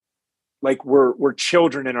like we're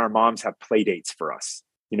children and our moms have play dates for us.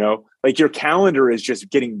 Like your calendar is just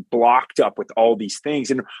getting blocked up with all these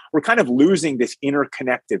things. And we're kind of losing this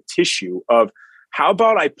interconnective tissue of, how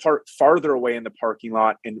about I park farther away in the parking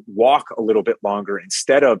lot and walk a little bit longer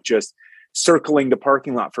instead of just circling the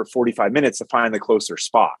parking lot for 45 minutes to find the closer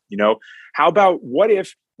spot? How about, what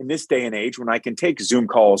if in this day and age when I can take Zoom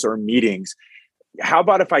calls or meetings, how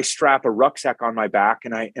about if I strap a rucksack on my back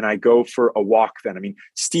and I go for a walk then? I mean,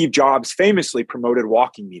 Steve Jobs famously promoted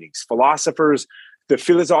walking meetings. Philosophers, the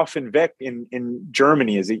Philosophen Weg in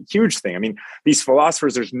Germany is a huge thing. I mean, these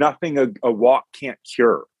philosophers, there's nothing a walk can't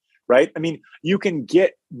cure. Right? I mean, you can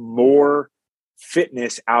get more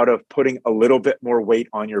fitness out of putting a little bit more weight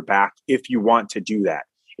on your back if you want to do that.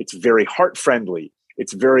 It's very heart friendly.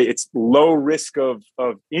 It's low risk of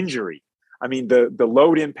injury. I mean, the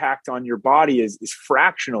load impact on your body is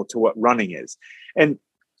fractional to what running is. And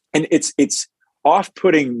it's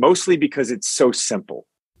off-putting mostly because it's so simple.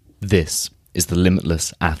 This is the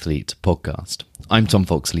Limitless Athlete podcast. I'm Tom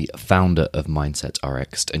Foxley, founder of Mindset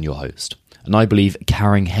RX and your host. And I believe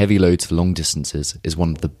carrying heavy loads for long distances is one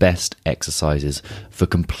of the best exercises for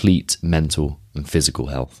complete mental and physical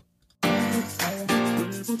health.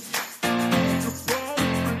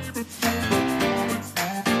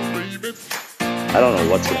 I don't know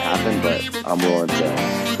what's going to happen, but I'm willing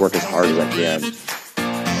to work as hard as I can.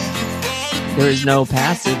 There is no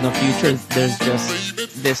past, there's no future, there's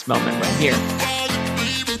just this moment right here.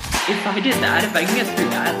 If I did that, if I can get through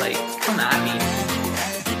that, like, come at me.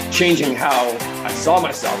 Changing how I saw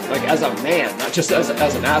myself, like as a man, not just as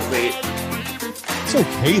an athlete. It's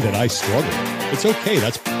okay that I struggle. It's okay.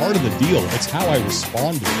 That's part of the deal. It's how I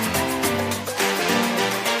respond to it.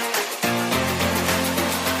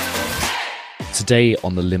 Today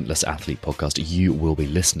on the Limitless Athlete podcast, you will be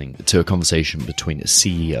listening to a conversation between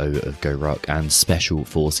CEO of GoRuck and Special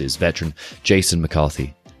Forces veteran Jason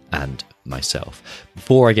McCarthy and myself.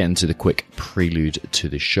 Before I get into the quick prelude to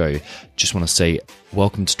the show, just want to say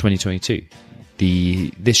welcome to 2022.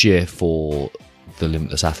 This year for the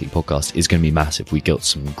Limitless Athlete podcast is going to be massive. We got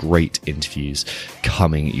some great interviews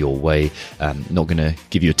coming your way. Not going to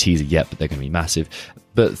give you a teaser yet, but they're going to be massive.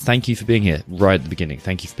 But thank you for being here right at the beginning.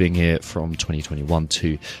 Thank you for being here from 2021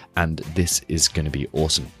 too. And this is going to be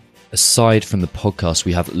awesome. Aside from the podcast,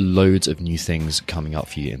 we have loads of new things coming up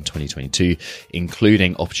for you in 2022,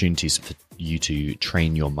 including opportunities for you to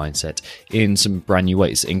train your mindset in some brand new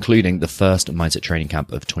ways, including the first mindset training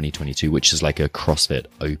camp of 2022, which is like a CrossFit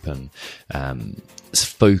open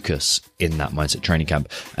focus in that mindset training camp,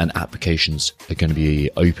 and applications are going to be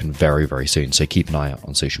open very, very soon. So keep an eye out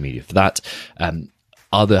on social media for that.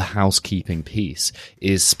 Other housekeeping piece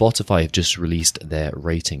is Spotify have just released their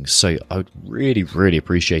ratings. So I would really, really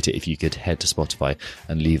appreciate it if you could head to Spotify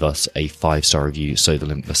and leave us a 5-star review so the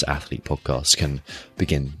Limitless Athlete podcast can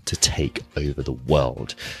begin to take over the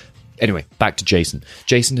world. Anyway, back to Jason.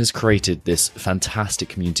 Jason has created this fantastic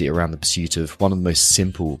community around the pursuit of one of the most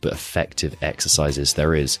simple but effective exercises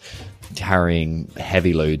there is, carrying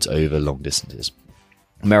heavy loads over long distances.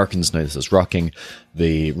 Americans know this as rucking,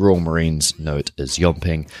 the Royal Marines know it as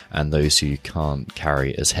yomping, and those who can't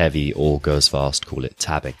carry as heavy or go as fast call it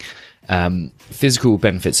tabbing. Physical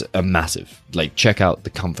benefits are massive. Like, check out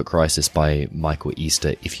The Comfort Crisis by Michael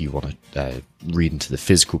Easter if you want to read into the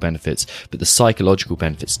physical benefits, but the psychological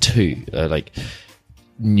benefits too are like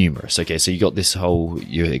numerous. Okay, so you got this whole,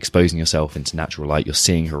 you're exposing yourself into natural light, you're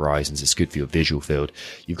seeing horizons, it's good for your visual field.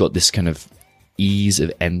 You've got this kind of ease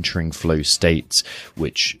of entering flow states,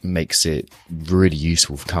 which makes it really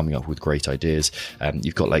useful for coming up with great ideas.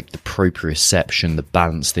 You've got like the proprioception, the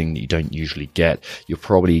balance thing that you don't usually get. You're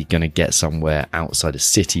probably going to get somewhere outside a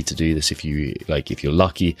city to do this if you're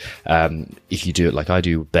lucky. If you do it like I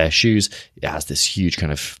do with bare shoes, it has this huge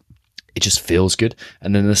kind of, it just feels good.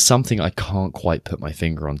 And then there's something I can't quite put my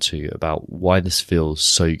finger onto about why this feels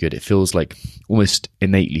so good. It feels like almost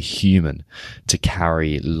innately human to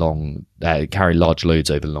carry large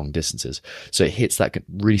loads over long distances. So it hits that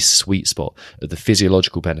really sweet spot of the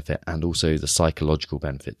physiological benefit and also the psychological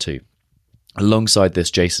benefit too. Alongside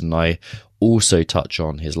this, Jason and I also touch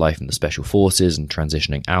on his life in the Special Forces and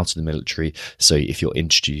transitioning out of the military. So if you're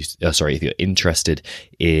interested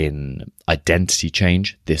in identity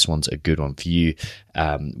change, this one's a good one for you.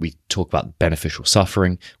 We talk about beneficial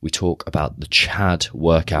suffering. We talk about the CHAD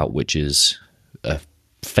workout, which is a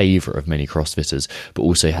favorite of many CrossFitters, but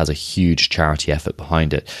also has a huge charity effort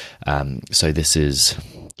behind it. So this is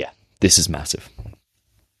massive.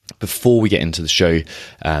 Before we get into the show,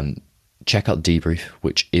 check out Debrief,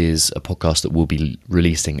 which is a podcast that we'll be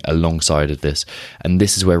releasing alongside of this. And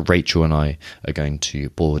this is where Rachel and I are going to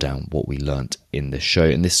boil down what we learnt in this show.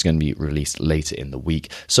 And this is going to be released later in the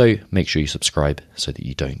week. So make sure you subscribe so that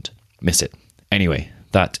you don't miss it. Anyway,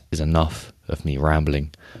 that is enough of me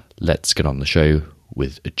rambling. Let's get on the show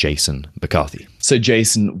with Jason McCarthy. So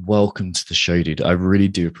Jason, welcome to the show, dude. I really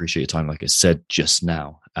do appreciate your time. Like I said just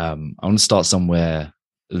now, I want to start somewhere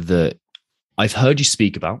that I've heard you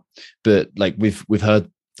speak about, but like we've heard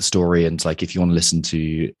the story, and like if you want to listen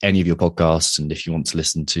to any of your podcasts, and if you want to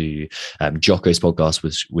listen to Jocko's podcast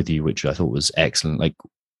with you, which I thought was excellent, like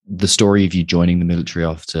the story of you joining the military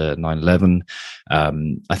after 9/11,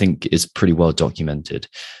 I think is pretty well documented.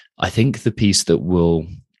 I think the piece that will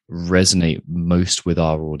resonate most with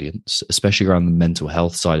our audience, especially around the mental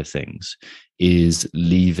health side of things, is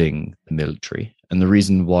leaving the military. And the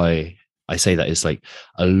reason why I say that is like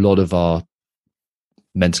a lot of our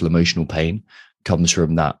mental emotional pain comes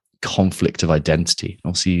from that conflict of identity.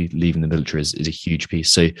 Obviously, leaving the military is a huge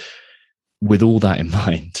piece. So with all that in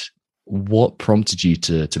mind, what prompted you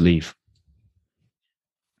to leave?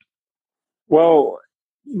 Well,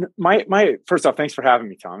 my first off, thanks for having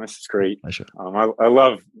me, Thomas. It's great. Pleasure. I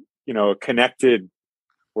love, a connected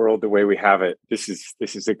world the way we have it. This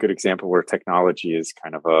is a good example where technology is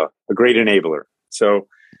kind of a great enabler. So,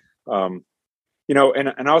 and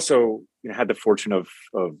also had the fortune of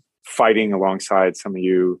fighting alongside some of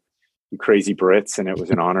you crazy Brits, and it was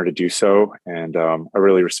an honor to do so. And I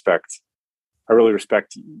really respect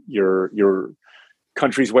your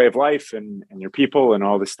country's way of life and your people and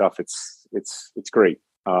all this stuff. It's great.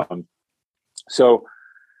 So,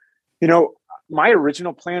 my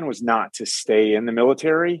original plan was not to stay in the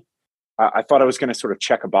military. I thought I was going to sort of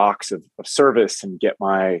check a box of service and get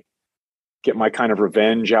my kind of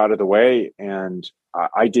revenge out of the way. And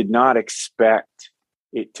I did not expect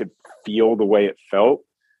it to feel the way it felt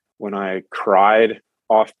when I cried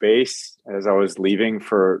off base as I was leaving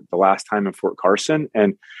for the last time in Fort Carson.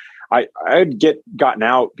 And I had gotten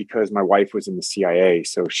out because my wife was in the CIA.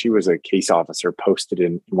 So she was a case officer posted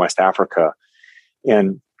in West Africa.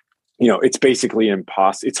 And, it's basically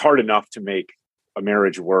impossible. It's hard enough to make a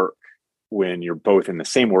marriage work when you're both in the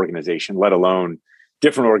same organization, let alone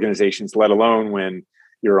different organizations, let alone when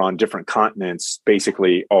you're on different continents,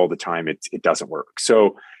 basically all the time. It doesn't work.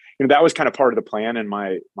 So, that was kind of part of the plan. And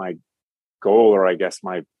my goal, or I guess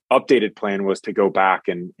my updated plan, was to go back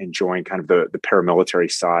and join kind of the paramilitary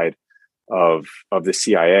side of the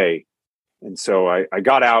CIA. And so I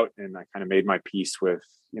got out and I kind of made my peace with,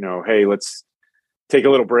 hey, let's take a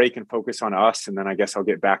little break and focus on us. And then I guess I'll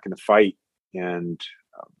get back in the fight. And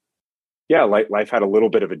life had a little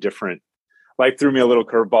bit of a different, life threw me a little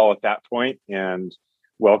curveball at that point, and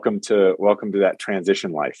welcome to that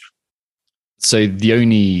transition life. So the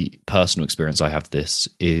only personal experience I have this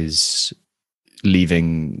is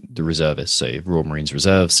leaving the reservists, so Royal Marines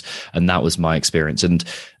Reserves, and that was my experience. And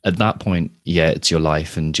at that point, it's your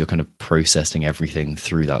life and you're kind of processing everything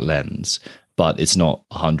through that lens, but it's not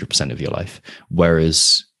 100% of your life.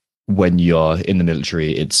 Whereas when you're in the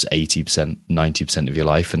military, it's 80%, 90% of your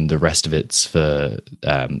life, and the rest of it's for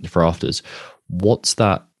afters. What's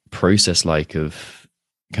that process like of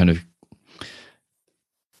kind of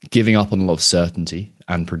giving up on a lot of certainty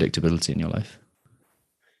and predictability in your life?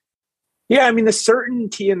 Yeah, I mean, the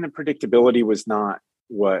certainty and the predictability was not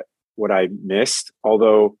what I missed.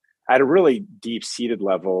 Although at a really deep-seated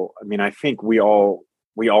level, I mean, I think we all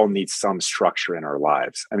need some structure in our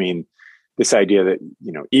lives. I mean, this idea that,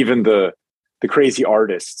 even the crazy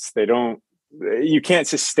artists, you can't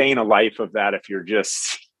sustain a life of that if you're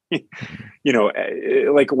just,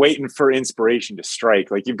 like waiting for inspiration to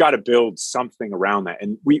strike. Like, you've got to build something around that.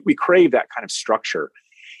 And we crave that kind of structure.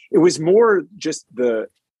 It was more just the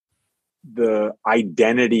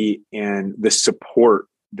identity and the support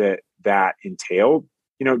that entailed,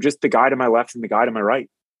 just the guy to my left and the guy to my right.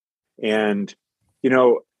 And,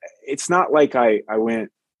 it's not like I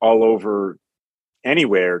went all over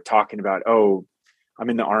anywhere talking about, oh, I'm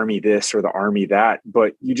in the Army this or the Army that,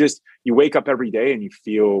 but you wake up every day and you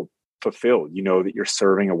feel fulfilled. You know that you're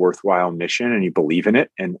serving a worthwhile mission and you believe in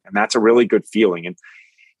it. And that's a really good feeling. And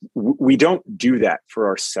we don't do that for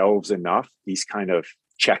ourselves enough, these kind of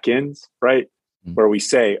check-ins, right? Mm-hmm. Where we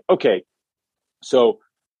say, okay, so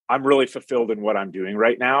I'm really fulfilled in what I'm doing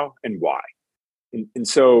right now and why. And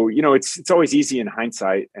so, it's always easy in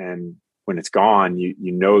hindsight. And when it's gone, you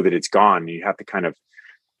know that it's gone. You have to kind of,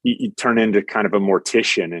 you turn into kind of a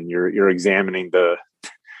mortician, and you're examining the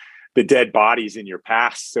dead bodies in your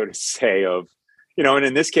past, so to say, of, and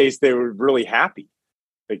in this case, they were really happy.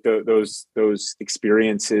 Like those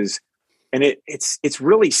experiences And it's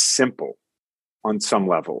really simple on some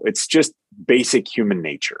level. It's just basic human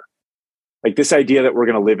nature. Like this idea that we're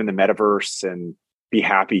going to live in the metaverse and be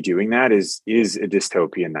happy doing that is a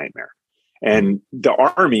dystopian nightmare. And the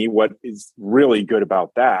army, what is really good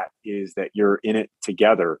about that is that you're in it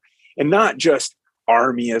together, and not just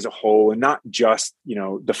army as a whole, and not just,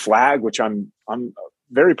 the flag, which I'm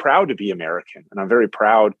very proud to be American, and I'm very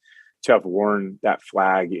proud to have worn that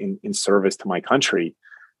flag in service to my country.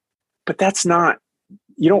 But that's not,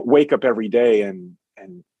 you don't wake up every day and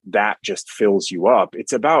that just fills you up.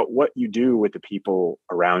 It's about what you do with the people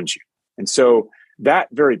around you. And so that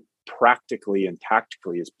very practically and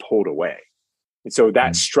tactically is pulled away. And so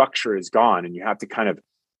that structure is gone, and you have to kind of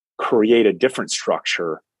create a different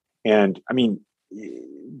structure. And I mean,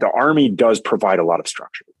 the army does provide a lot of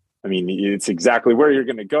structure. I mean, it's exactly where you're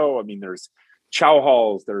going to go. I mean, there's chow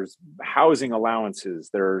halls, there's housing allowances,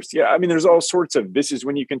 there's all sorts of, this is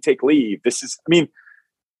when you can take leave.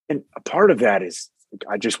 And a part of that is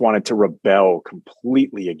I just wanted to rebel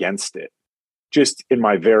completely against it, just in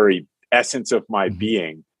my very essence of my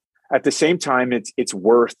being. At the same time, it's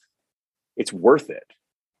worth it,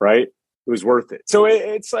 right? It was worth it. So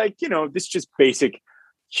it's like, this just basic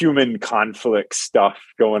human conflict stuff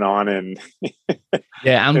going on. And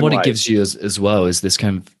and what life. It gives you as well is this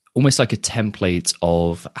kind of almost like a template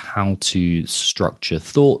of how to structure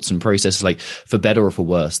thoughts and processes. Like for better or for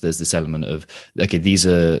worse, there's this element of, okay, these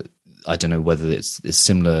are, I don't know whether it's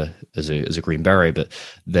similar as a Green Beret, but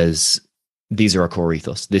these are our core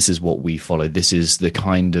ethos. This is what we follow. This is the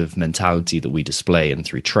kind of mentality that we display, and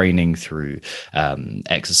through training, through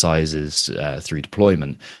exercises, through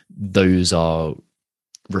deployment, those are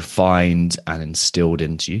refined and instilled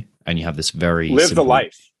into you. And you have this very live simple, the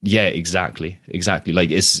life. Yeah, exactly.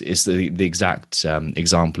 Like it's the exact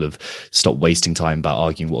example of stop wasting time about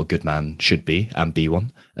arguing what a good man should be and be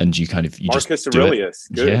one. And you Marcus just Aurelius.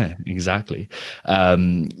 Good. Yeah, exactly.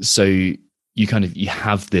 So you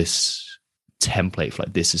have this template for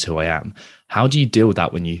like, this is who I am. How do you deal with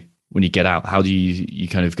that when you get out? How do you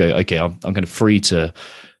kind of go, okay, I'm kind of free to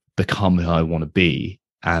become who I want to be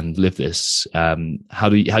and live this? How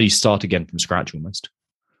do you start again from scratch almost?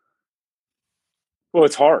 Well,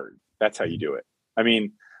 it's hard. That's how you do it. I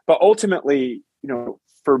mean, but ultimately,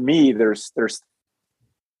 for me,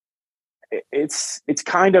 it's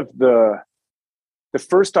kind of the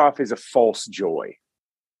first off is a false joy.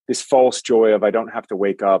 This false joy of, I don't have to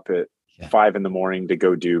wake up at 5 a.m. to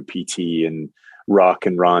go do PT and ruck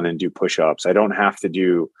and run and do push-ups. I don't have to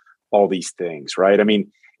do all these things, right? I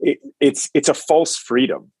mean, it's a false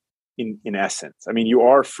freedom in essence. I mean, you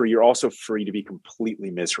are free. You're also free to be completely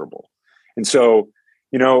miserable. And so,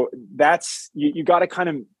 that's, you got to kind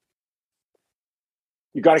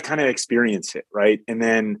of experience it. Right. And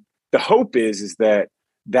then the hope is that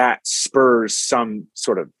spurs some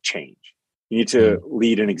sort of change. You need to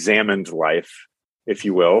lead an examined life, if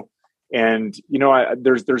you will. And,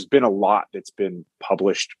 there's been a lot that's been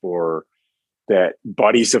published or that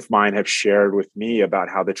buddies of mine have shared with me about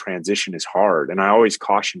how the transition is hard. And I always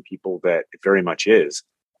caution people that it very much is.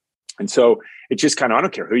 And so it's just kind of, I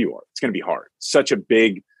don't care who you are, it's going to be hard. Such a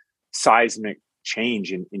big seismic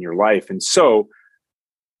change in your life. And so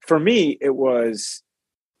for me, it was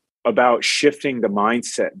about shifting the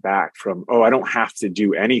mindset back from, I don't have to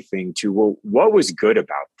do anything, to, well, what was good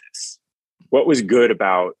about this? What was good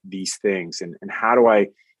about these things? And how do I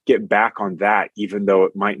get back on that, even though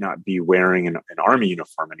it might not be wearing an army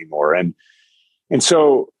uniform anymore? And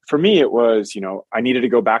so for me, it was, I needed to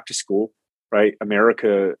go back to school. Right.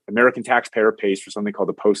 American taxpayer pays for something called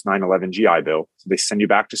the post 9/11 GI Bill. So they send you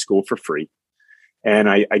back to school for free. And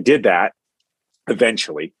I did that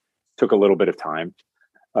eventually. Took a little bit of time.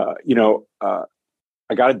 I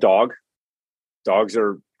got a dog. Dogs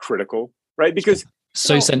are critical, right? Because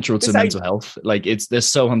so central to mental health. Like they're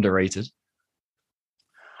so underrated.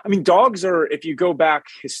 I mean, dogs are, if you go back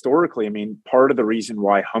historically, I mean, part of the reason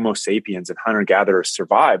why Homo sapiens and hunter-gatherers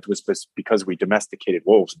survived was because we domesticated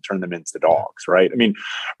wolves and turned them into dogs, right? I mean,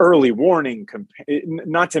 early warning,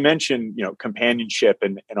 not to mention, companionship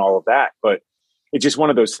and all of that, but it's just one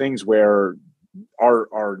of those things where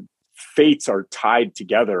our fates are tied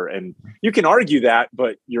together. And you can argue that,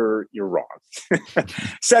 but you're wrong.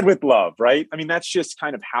 Said with love, right? I mean, that's just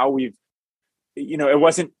kind of how we've, it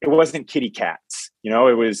wasn't kitty cats,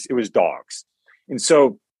 it was dogs. And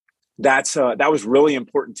so that was really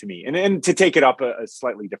important to me. And to take it up a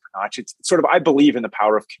slightly different notch, it's sort of, I believe in the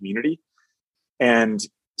power of community. And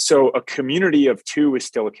so a community of two is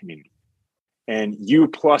still a community, and you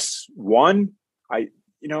plus one,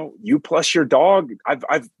 you plus your dog.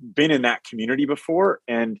 I've been in that community before,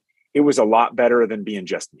 and it was a lot better than being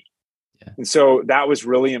just me. Yeah. And so that was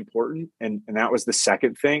really important. And that was the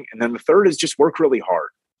second thing. And then the third is just work really hard.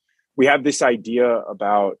 We have this idea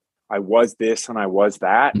about I was this and I was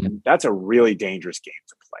that. Mhm. And that's a really dangerous game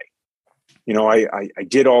to play. You know, I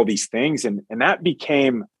did all these things and that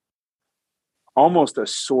became almost a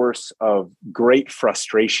source of great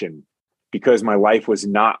frustration because my life was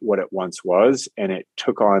not what it once was. And it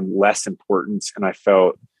took on less importance. And I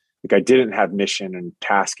felt like I didn't have mission and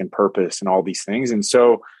task and purpose and all these things. And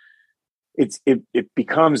so it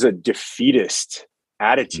becomes a defeatist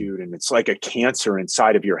attitude, and it's like a cancer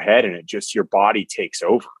inside of your head, and your body takes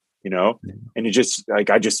over, you know. And it just like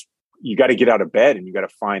you got to get out of bed and you got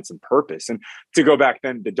to find some purpose. And to go back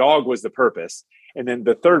then, the dog was the purpose, and then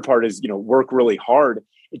the third part is, you know, work really hard.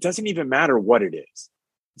 It doesn't even matter what it is.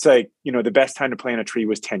 It's like, you know, the best time to plant a tree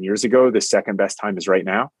was 10 years ago. The second best time is right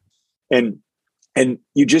now, and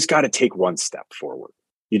you just got to take one step forward.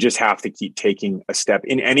 You just have to keep taking a step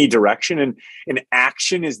in any direction. And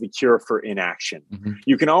action is the cure for inaction. Mm-hmm.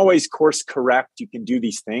 You can always course correct. You can do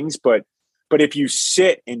these things, but if you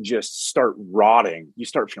sit and just start rotting, you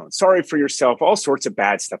start feeling sorry for yourself. All sorts of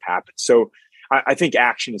bad stuff happens. So I think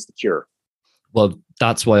action is the cure. Well,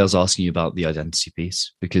 that's why I was asking you about the identity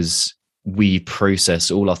piece, because we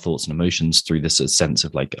process all our thoughts and emotions through this sense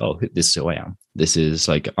of like, oh, this is who I am. This is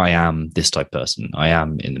like, I am this type of person. I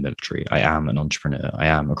am in the military. I am an entrepreneur. I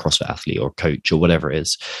am a CrossFit athlete or coach or whatever it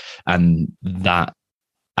is. And that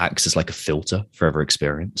acts as like a filter for every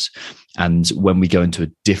experience. And when we go into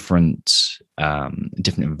a different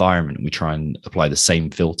environment, we try and apply the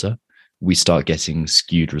same filter, we start getting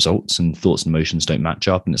skewed results and thoughts and emotions don't match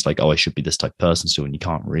up. And it's like, oh, I should be this type of person still. And you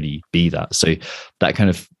can't really be that. So that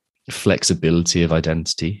kind of flexibility of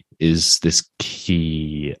identity is this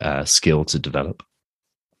key skill to develop.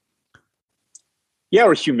 Yeah,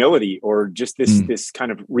 or humility, or just this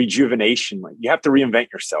kind of rejuvenation. Like you have to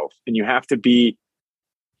reinvent yourself, and you have to be.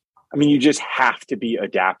 I mean, you just have to be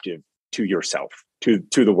adaptive to yourself, to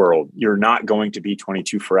the world. You're not going to be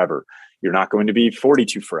 22 forever. You're not going to be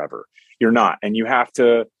 42 forever. You're not, and you have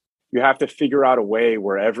to figure out a way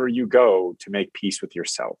wherever you go to make peace with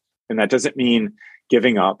yourself. And that doesn't mean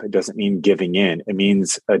giving up. It doesn't mean giving in. It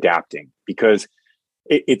means adapting, because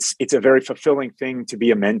it's a very fulfilling thing to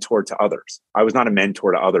be a mentor to others. I was not a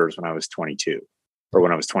mentor to others when I was 22 or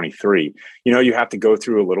when I was 23. You know, you have to go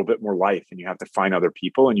through a little bit more life, and you have to find other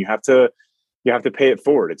people, and you have to pay it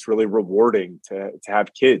forward. It's really rewarding to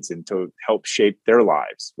have kids and to help shape their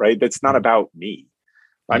lives, right? That's not about me.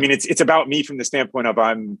 I mean, it's about me from the standpoint of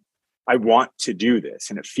I want to do this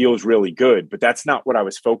and it feels really good, but that's not what I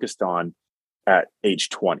was focused on at age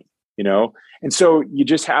 20, you know? And so you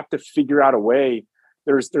just have to figure out a way.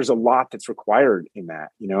 There's a lot that's required in that,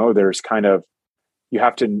 you know. There's kind of, you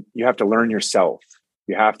have to learn yourself.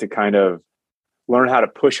 You have to kind of learn how to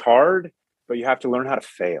push hard, but you have to learn how to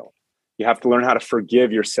fail. You have to learn how to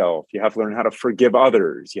forgive yourself. You have to learn how to forgive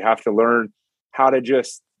others. You have to learn how to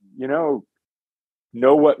just, you know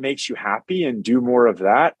what makes you happy and do more of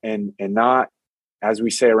that, and not, as we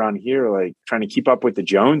say around here, like trying to keep up with the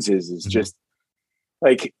Joneses is just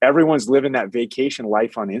like everyone's living that vacation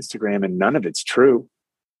life on Instagram, and none of it's true.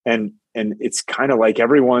 And it's kind of like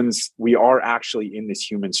we are actually in this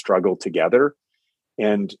human struggle together,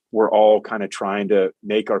 and we're all kind of trying to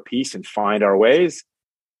make our peace and find our ways.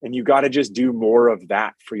 And you got to just do more of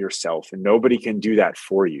that for yourself, and nobody can do that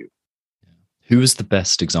for you. Who was the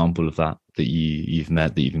best example of that you've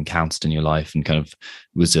met, that you've encountered in your life, and kind of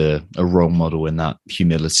was a role model in that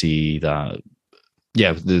humility, that,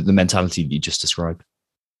 yeah, the mentality that you just described?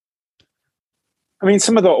 I mean,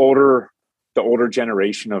 some of the older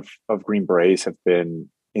generation of Green Berets have been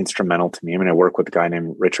instrumental to me. I mean, I work with a guy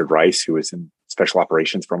named Richard Rice, who was in special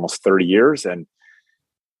operations for almost 30 years. And,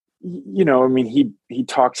 you know, I mean,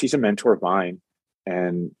 he's a mentor of mine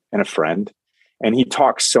and a friend. And he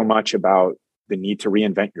talks so much about the need to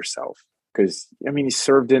reinvent yourself, because, I mean, he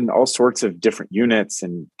served in all sorts of different units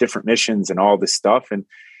and different missions and all this stuff. And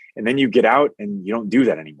then you get out and you don't do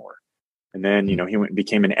that anymore. And then, you know, he went and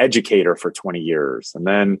became an educator for 20 years. And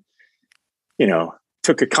then, you know,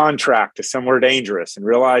 took a contract to somewhere dangerous and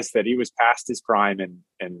realized that he was past his prime,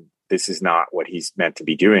 and this is not what he's meant to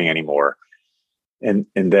be doing anymore. And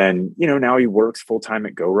then, you know, now he works full-time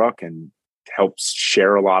at GoRuck and helps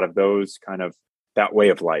share a lot of those kind of that way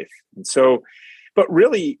of life. And so, but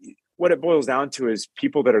really what it boils down to is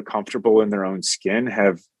people that are comfortable in their own skin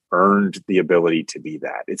have earned the ability to be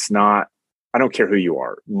that. It's not, I don't care who you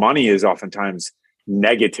are. Money is oftentimes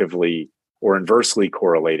negatively or inversely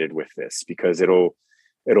correlated with this, because it'll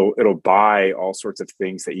buy all sorts of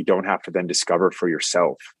things that you don't have to then discover for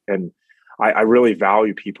yourself. And I really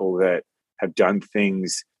value people that have done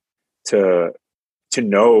things to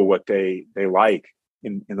know what they like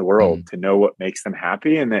in the world, to know what makes them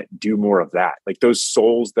happy, and that do more of that. Like those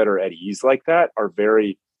souls that are at ease like that are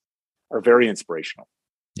very inspirational.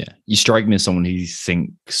 Yeah. You strike me as someone who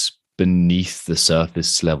thinks beneath the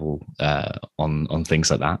surface level on things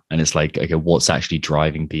like that. And it's like, okay, what's actually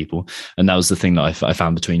driving people? And that was the thing that I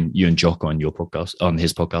found between you and Jocko on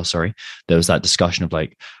his podcast, sorry. There was that discussion of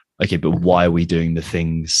like, okay, but why are we doing the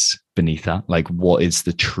things beneath that? Like, what is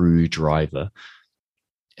the true driver?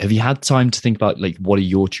 Have you had time to think about like, what are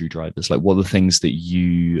your true drivers? Like, what are the things that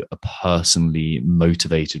you are personally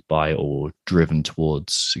motivated by or driven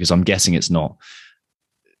towards? Because I'm guessing it's not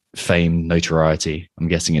fame, notoriety. I'm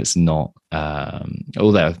guessing it's not,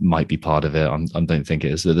 although that might be part of it. I don't think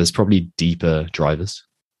it is. There's probably deeper drivers.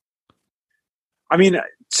 I mean,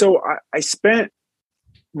 so I spent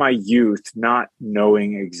my youth not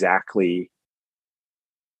knowing exactly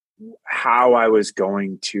how I was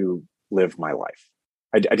going to live my life.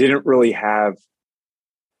 I didn't really have,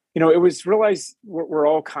 it was realized we're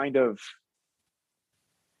all kind of,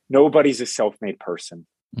 nobody's a self-made person.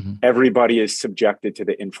 Mm-hmm. Everybody is subjected to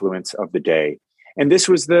the influence of the day. And this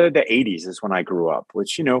was the 80s is when I grew up,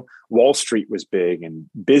 which, Wall Street was big and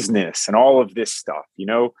business and all of this stuff,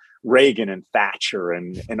 Reagan and Thatcher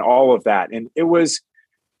and all of that. And it was,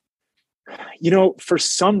 for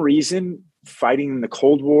some reason, fighting in the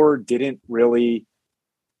Cold War didn't really,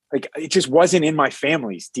 it just wasn't in my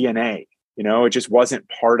family's DNA. It just wasn't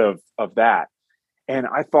part of that. And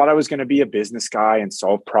I thought I was going to be a business guy and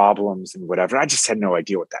solve problems and whatever. I just had no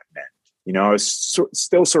idea what that meant. I was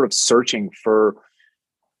still sort of searching for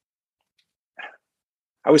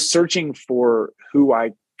who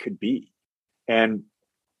I could be. And,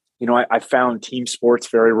 I found team sports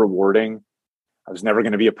very rewarding. I was never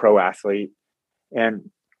going to be a pro athlete.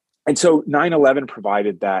 And so 9/11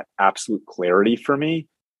 provided that absolute clarity for me.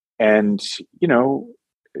 And,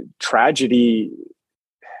 tragedy,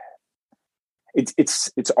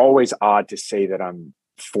 it's always odd to say that I'm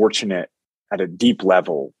fortunate at a deep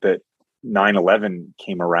level that 9/11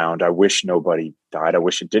 came around. I wish nobody died. I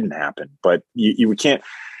wish it didn't happen. But you can't,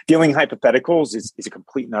 dealing hypotheticals is a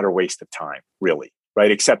complete and utter waste of time, really,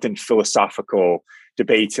 right? Except in philosophical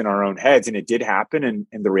debates in our own heads. And it did happen. And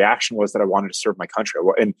the reaction was that I wanted to serve my country.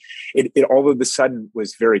 And it all of a sudden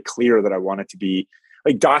was very clear that I wanted to be,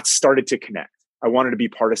 like, dots started to connect. I wanted to be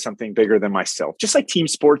part of something bigger than myself, just like team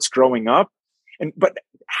sports growing up. But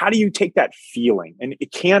how do you take that feeling? And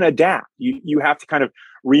it can't adapt. You have to kind of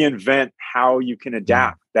reinvent how you can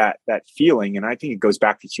adapt that feeling. And I think it goes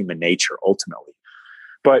back to human nature ultimately.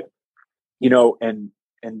 But, and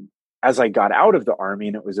as I got out of the Army,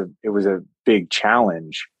 and it was a big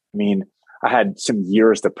challenge. I mean, I had some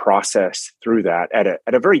years to process through that at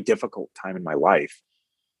a very difficult time in my life.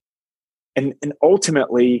 And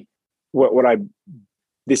ultimately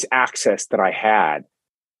this access that I had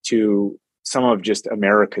to some of just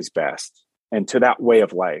America's best and to that way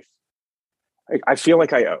of life, I feel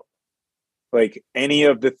like I owe. Like any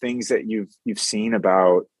of the things that you've seen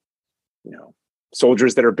about,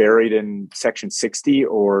 soldiers that are buried in Section 60,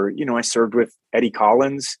 or, I served with Eddie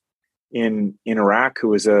Collins in Iraq, who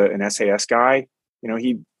was an SAS guy.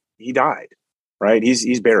 He died, right?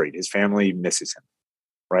 He's buried. His family misses him,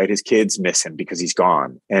 right? His kids miss him because he's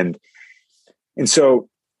gone. And so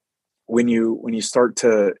when you start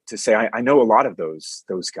to say, I know a lot of those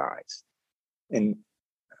guys, and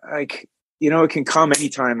like, it can come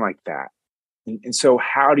anytime like that. And so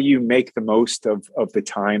how do you make the most of the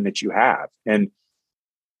time that you have? And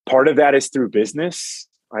part of that is through business.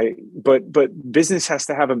 But business has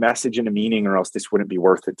to have a message and a meaning, or else this wouldn't be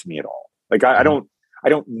worth it to me at all. Like I don't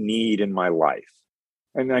need in my life,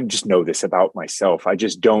 and I just know this about myself, I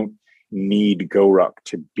just don't need GoRuck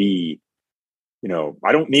to be,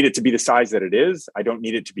 I don't need it to be the size that it is. I don't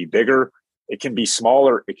need it to be bigger. It can be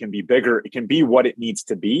smaller. It can be bigger. It can be what it needs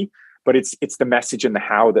to be. But it's the message and the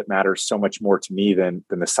how that matters so much more to me than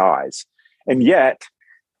the size. And yet,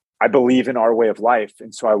 I believe in our way of life,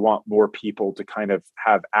 and so I want more people to kind of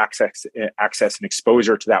have access and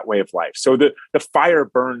exposure to that way of life. So the fire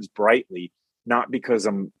burns brightly, not because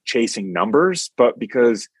I'm chasing numbers, but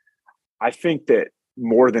because I think that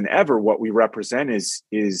more than ever, what we represent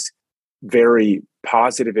is very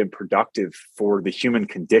positive and productive for the human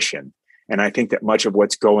condition. And I think that much of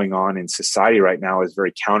what's going on in society right now is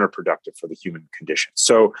very counterproductive for the human condition.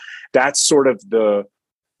 So that's sort of the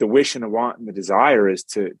wish and the want and the desire is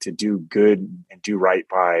to do good and do right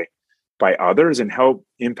by others and help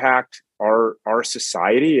impact our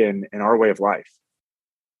society and our way of life.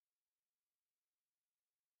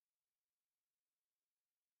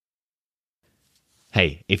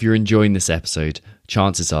 Hey, if you're enjoying this episode,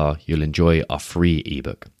 chances are you'll enjoy our free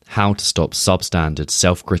ebook, How to Stop Substandard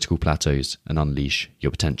Self-Critical Plateaus and Unleash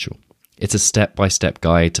Your Potential. It's a step-by-step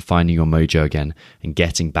guide to finding your mojo again and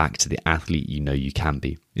getting back to the athlete you know you can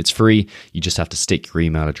be. It's free. You just have to stick your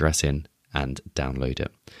email address in and download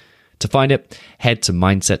it. To find it, head to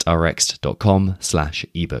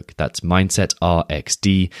mindsetrx.com/ebook. That's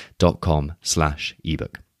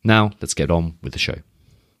mindsetrxd.com/ebook. Now, let's get on with the show.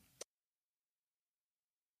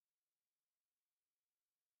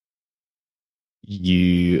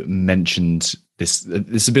 You mentioned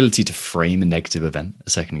this ability to frame a negative event a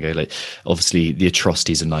second ago. Like, obviously, the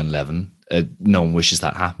atrocities of 9/11, no one wishes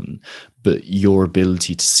that happen, but your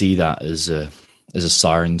ability to see that as a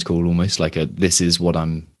siren's call, almost like this is what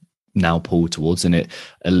I'm now pulled towards, and it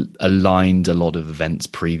aligned a lot of events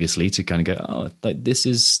previously to kind of go, oh, like this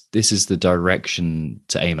is the direction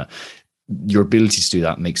to aim at. Your ability to do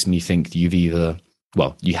that makes me think that you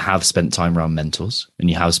have spent time around mentors, and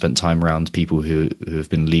you have spent time around people who have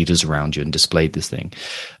been leaders around you and displayed this thing,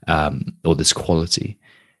 or this quality.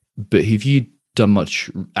 But have you done much?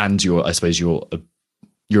 And your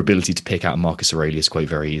ability to pick out Marcus Aurelius quite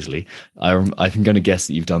very easily. I'm going to guess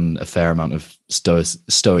that you've done a fair amount of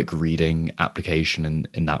stoic reading, application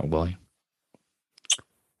in that way.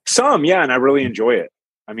 Some, yeah, and I really enjoy it.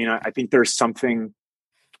 I mean, I think there's something,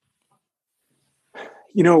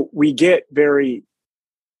 we get very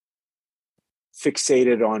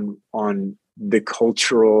fixated on the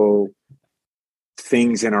cultural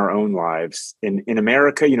things in our own lives. In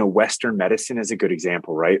America, Western medicine is a good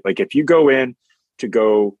example, right? Like if you go in to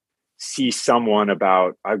go see someone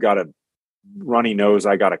about, I've got a runny nose,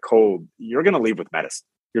 I got a cold, you're going to leave with medicine.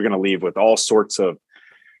 You're going to leave with all sorts of,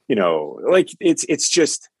 like it's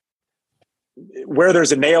just where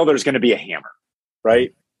there's a nail, there's going to be a hammer,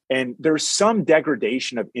 right? And there's some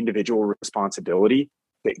degradation of individual responsibility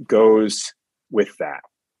that goes with that,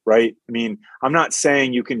 right? I mean, I'm not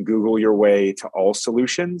saying you can Google your way to all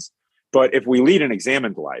solutions, but if we lead an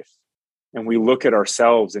examined life and we look at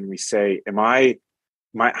ourselves and we say, how am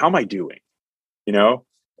I doing? And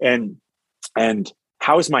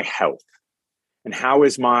how is my health? And how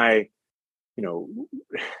is my,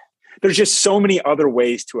 there's just so many other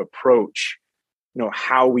ways to approach,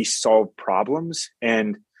 how we solve problems,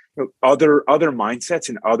 and other mindsets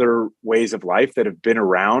and other ways of life that have been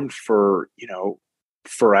around for,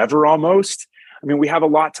 forever almost. I mean, we have a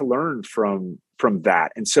lot to learn from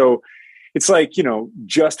that. And so it's like,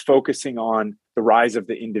 just focusing on the rise of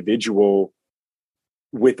the individual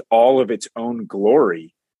with all of its own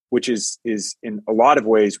glory, which is in a lot of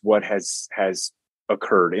ways what has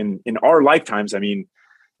occurred in our lifetimes. I mean,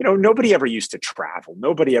 nobody ever used to travel.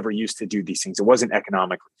 Nobody ever used to do these things. It wasn't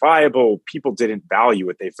economically viable. People didn't value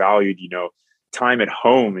it. They valued, time at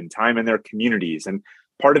home and time in their communities. And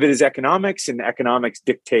part of it is economics, and economics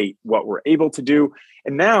dictate what we're able to do.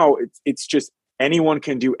 And now it's just anyone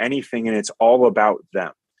can do anything, and it's all about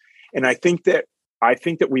them. And I think that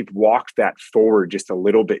we've walked that forward just a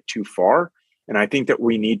little bit too far. And I think that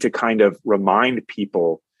we need to kind of remind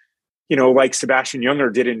people, like Sebastian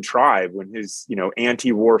Junger did in Tribe when his,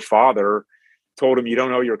 anti-war father told him, you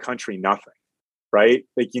don't owe your country nothing, right?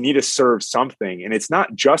 Like you need to serve something. And it's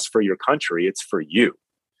not just for your country, it's for you.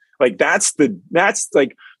 Like that's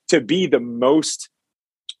like, to be the most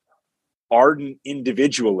ardent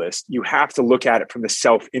individualist, you have to look at it from the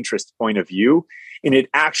self-interest point of view. And it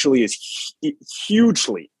actually is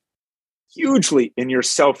hugely in your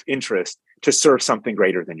self-interest to serve something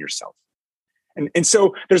greater than yourself. And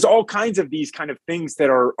so there's all kinds of these kind of things that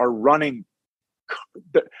are running.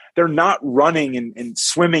 They're not running and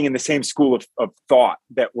swimming in the same school of thought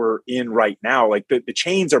that we're in right now. Like the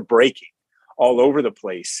chains are breaking all over the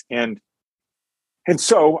place. And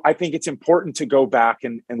so I think it's important to go back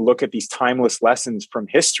and look at these timeless lessons from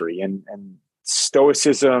history and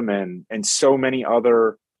Stoicism and so many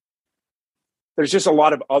other. There's just a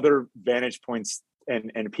lot of other vantage points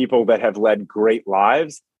and people that have led great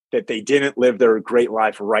lives that they didn't live their great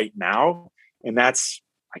life right now. And that's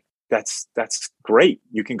great.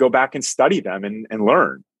 You can go back and study them and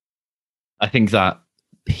learn. I think that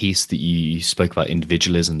piece that you spoke about,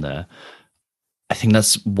 individualism there, I think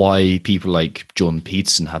that's why people like Jordan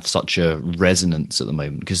Peterson have such a resonance at the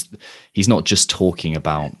moment, because he's not just talking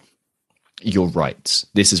about your rights.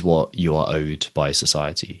 This is what you are owed by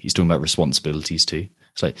society. He's talking about responsibilities too.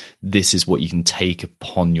 It's like, this is what you can take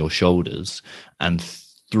upon your shoulders, and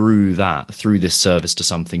through this service to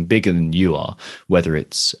something bigger than you are, whether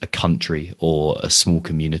it's a country or a small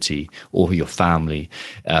community or your family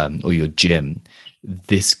or your gym,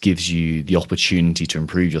 this gives you the opportunity to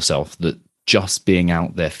improve yourself that just being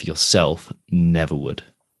out there for yourself never would?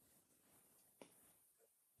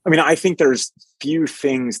 I mean, I think there's few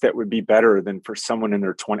things that would be better than for someone in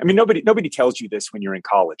their 20s. I mean, nobody tells you this when you're in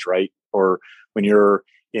college, right? Or when you're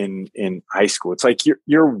in high school. It's like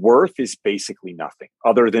your worth is basically nothing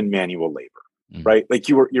other than manual labor, right? Like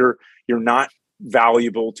you're not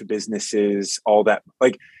valuable to businesses, all that.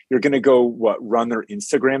 Like you're going to go run their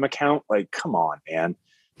Instagram account? Like, come on, man.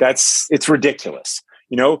 It's ridiculous.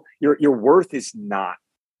 You know, your worth is not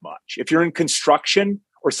much. If you're in construction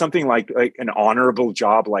or something like an honorable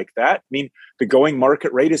job like that, I mean, the going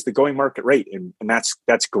market rate is the going market rate. And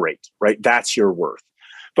that's great, right? That's your worth.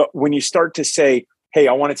 But when you start to say, hey,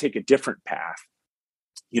 I want to take a different path,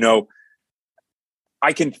 you know,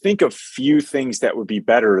 I can think of few things that would be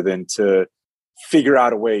better than to figure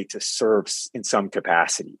out a way to serve in some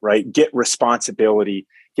capacity, right? Get responsibility,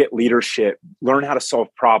 get leadership, learn how to solve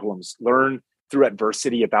problems, learn through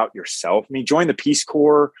adversity about yourself. I mean, join the Peace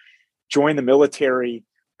Corps, join the military,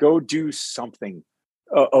 go do something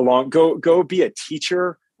go be a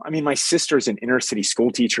teacher. I mean, my sister's an inner city school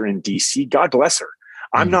teacher in DC. God bless her.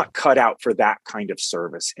 I'm not cut out for that kind of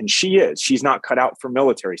service. And she is. She's not cut out for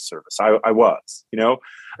military service. I was, you know,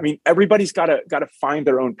 I mean, everybody's got to find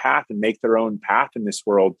their own path and make their own path in this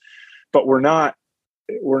world. But none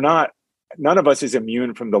of us is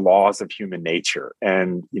immune from the laws of human nature.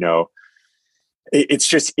 And, you know, it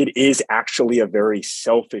is actually a very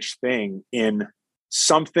selfish thing in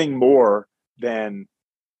something more than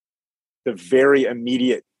the very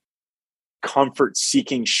immediate comfort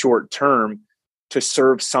seeking short term to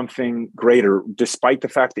serve something greater, despite the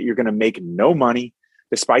fact that you're going to make no money,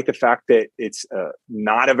 despite the fact that it's you're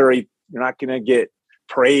not going to get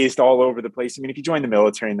praised all over the place. I mean, if you join the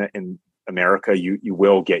military in America, you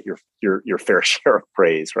will get your fair share of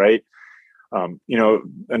praise, right? You know,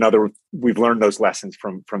 we've learned those lessons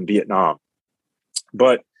from Vietnam.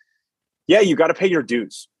 But yeah, you got to pay your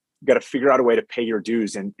dues. You got to figure out a way to pay your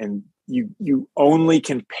dues, and you only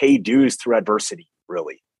can pay dues through adversity,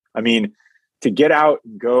 really. I mean, to get out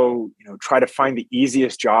and go, you know, try to find the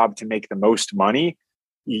easiest job to make the most money,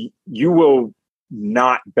 you will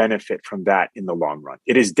not benefit from that in the long run.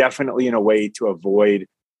 It is definitely in a way to avoid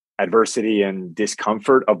adversity and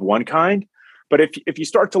discomfort of one kind. But if you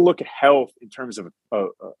start to look at health in terms of a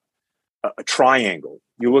triangle,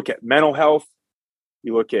 you look at mental health,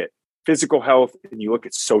 you look at physical health, and you look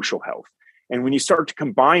at social health. And when you start to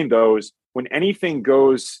combine those, when anything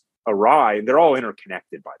goes awry, and they're all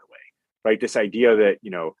interconnected, by the way, right? This idea that, you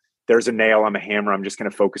know, there's a nail, I'm a hammer, I'm just going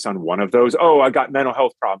to focus on one of those. Oh, I got mental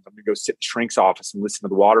health problems. I'm going to go sit in the shrink's office and listen to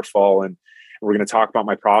the waterfall, and we're going to talk about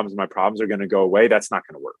my problems, and my problems are going to go away. That's not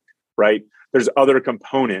going to work, right? There's other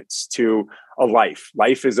components to a life.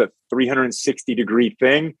 Life is a 360-degree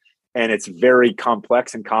thing, and it's very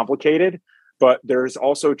complex and complicated. But there's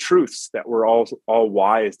also truths that we're all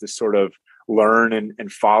wise to sort of learn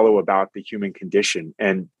and follow about the human condition.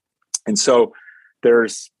 And so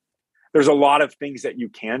there's a lot of things that you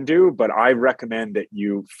can do, but I recommend that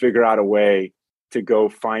you figure out a way to go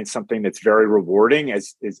find something that's very rewarding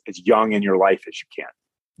as young in your life as you can.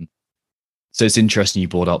 So it's interesting you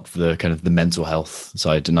brought up the kind of the mental health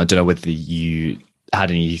side, and I don't know whether you had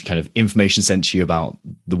any kind of information sent to you about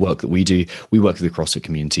the work that we do. We work with the CrossFit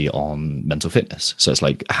community on mental fitness. So it's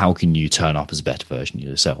like, how can you turn up as a better version of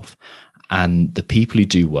yourself? And the people who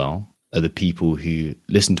do well are the people who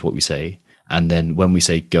listen to what we say. And then when we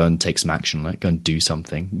say, go and take some action, like go and do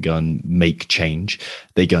something, go and make change,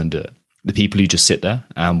 they go and do it. The people who just sit there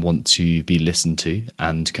and want to be listened to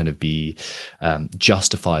and kind of be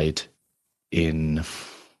justified in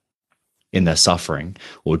their suffering,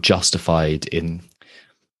 or justified in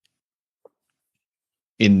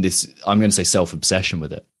this, I'm going to say, self-obsession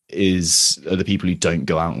with it, are the people who don't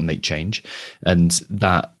go out and make change. And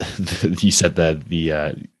that you said there,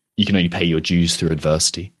 you can only pay your dues through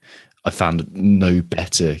adversity. I found no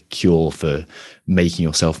better cure for making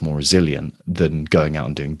yourself more resilient than going out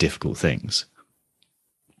and doing difficult things.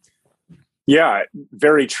 Yeah,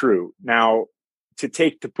 very true. Now, to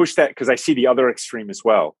push that, because I see the other extreme as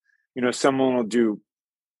well. You know, someone will do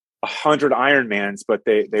 100 Ironmans, but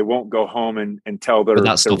they won't go home and tell their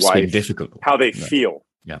wife difficult. How they feel.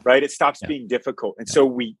 Yeah. Right. It stops being difficult. And so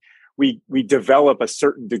we develop a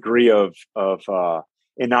certain degree of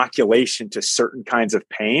inoculation to certain kinds of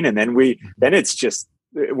pain. And then it's just,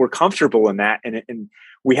 we're comfortable in that. And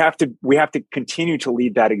we have to continue to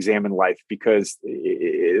lead that exam in life, because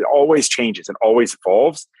it always changes and always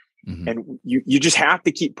evolves. Mm-hmm. And you just have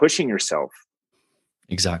to keep pushing yourself.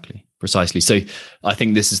 Exactly. Precisely. So I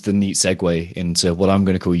think this is the neat segue into what I'm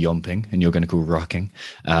going to call yomping and you're going to call rocking.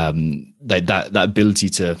 That ability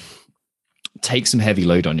to take some heavy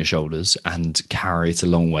load on your shoulders and carry it a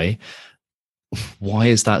long way. Why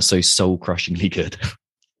is that so soul crushingly good?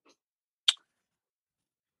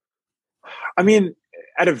 I mean,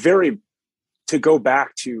 to go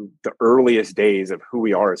back to the earliest days of who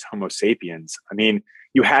we are as Homo sapiens, I mean,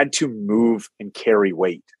 you had to move and carry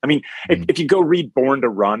weight. I mean, if you go read Born to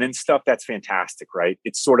Run and stuff, that's fantastic, right?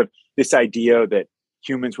 It's sort of this idea that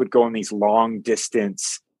humans would go on these long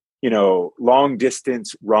distance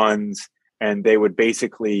runs, and they would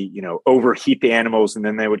basically, overheat the animals, and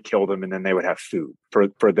then they would kill them, and then they would have food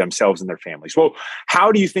for themselves and their families. Well,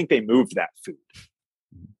 how do you think they moved that food?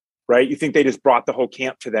 Right? You think they just brought the whole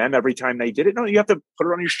camp to them every time they did it? No, you have to put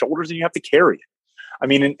it on your shoulders and you have to carry it. I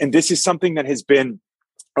mean, and this is something that has been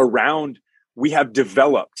around. We have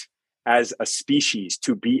developed as a species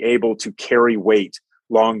to be able to carry weight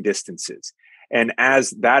long distances. And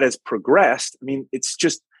as that has progressed, I mean, it's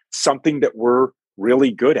just something that we're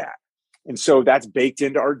really good at. And so that's baked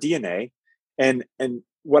into our DNA. And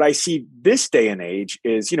what I see this day and age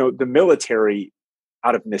is, the military,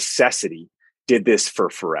 out of necessity, did this for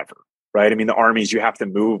forever, right? I mean, the armies, you have to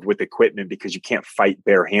move with equipment because you can't fight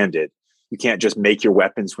barehanded. You can't just make your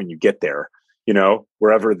weapons when you get there,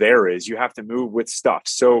 wherever there is, you have to move with stuff.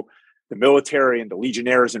 So the military and the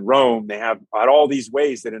legionnaires in Rome, they had all these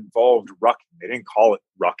ways that involved rucking. They didn't call it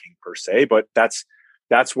rucking per se, but that's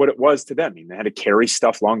what it was to them. I mean, they had to carry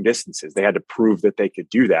stuff long distances. They had to prove that they could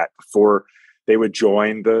do that before they would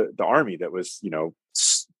join the army that was,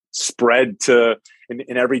 spread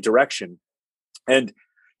in every direction. And,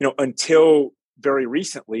 until very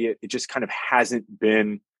recently, it just kind of hasn't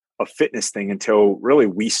been a fitness thing until really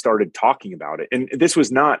we started talking about it. And this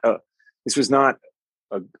was not a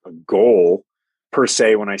goal per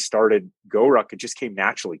se when I started GoRuck. It just came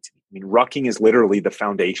naturally to me. I mean, rucking is literally the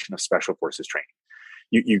foundation of special forces training.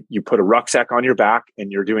 You put a rucksack on your back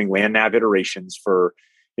and you're doing land nav iterations for,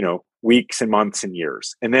 weeks and months and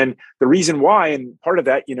years. And then the reason why, and part of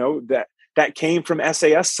that, that came from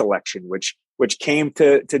SAS selection, which came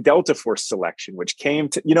to Delta Force selection, which came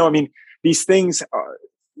to, these things,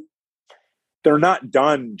 they're not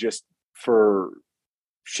done just for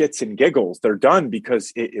shits and giggles. They're done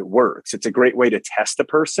because it works. It's a great way to test a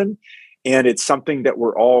person. And it's something that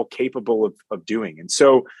we're all capable of doing. And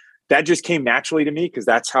so that just came naturally to me because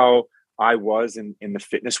that's how I was in the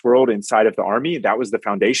fitness world inside of the Army. That was the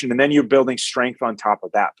foundation. And then you're building strength on top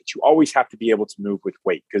of that. But you always have to be able to move with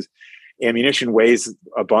weight because ammunition weighs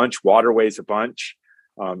a bunch, water weighs a bunch,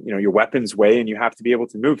 your weapons weigh, and you have to be able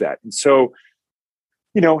to move that. And so,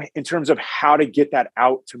 in terms of how to get that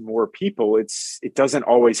out to more people, it doesn't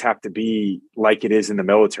always have to be like it is in the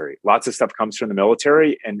military. Lots of stuff comes from the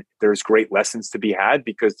military, and there's great lessons to be had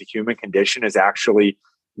because the human condition is actually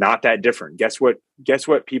not that different. Guess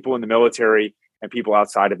what people in the military and people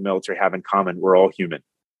outside of the military have in common? We're all human.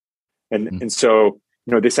 And so,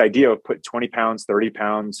 this idea of put 20 pounds, 30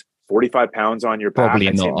 pounds, 45 pounds on your back. Probably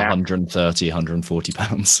not 130, 140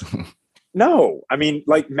 pounds. No, I mean,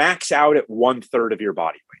 max out at 1/3 of your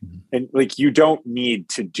body weight. And you don't need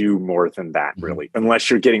to do more than that really, unless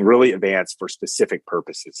you're getting really advanced for specific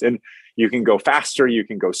purposes. And you can go faster, you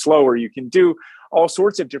can go slower, you can do all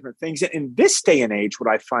sorts of different things. In this day and age, what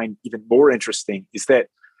I find even more interesting is that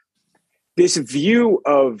this view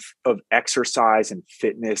of exercise and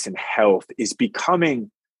fitness and health is becoming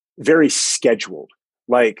very scheduled.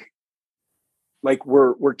 Like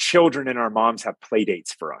we're children and our moms have play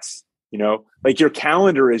dates for us. Your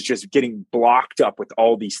calendar is just getting blocked up with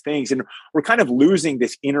all these things. And we're kind of losing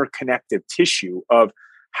this interconnective tissue of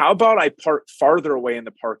how about I park farther away in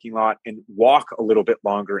the parking lot and walk a little bit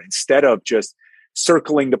longer instead of just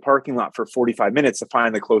circling the parking lot for 45 minutes to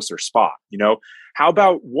find the closer spot. How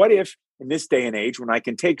about what if in this day and age when I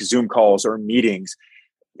can take Zoom calls or meetings,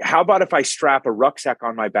 how about if I strap a rucksack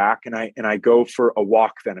on my back and I go for a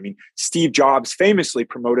walk then? I mean, Steve Jobs famously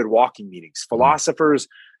promoted walking meetings. Philosophers,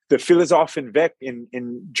 the Philosophenweg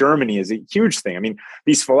in Germany is a huge thing. I mean,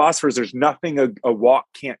 these philosophers, there's nothing a walk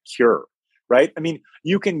can't cure, right? I mean,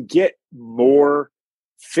 you can get more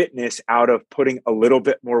fitness out of putting a little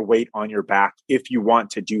bit more weight on your back if you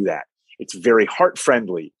want to do that. It's very heart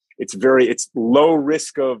friendly. It's low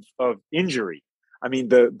risk of injury. I mean,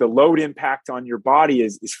 the load impact on your body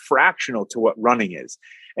is fractional to what running is.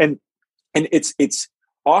 And it's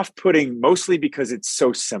off-putting mostly because it's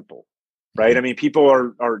so simple, right? I mean, people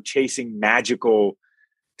are chasing magical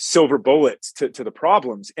silver bullets to the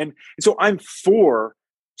problems. And so I'm for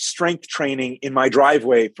strength training in my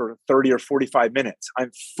driveway for 30 or 45 minutes.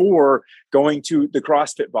 I'm for going to the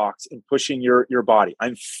CrossFit box and pushing your body.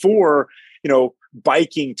 I'm for,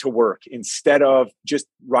 biking to work instead of just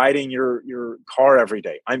riding your car every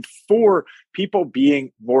day. I'm for people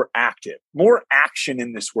being more active, more action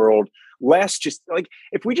in this world, less just like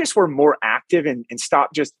if we just were more active and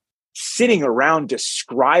stop just sitting around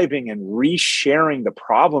describing and resharing the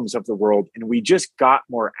problems of the world, and we just got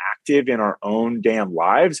more active in our own damn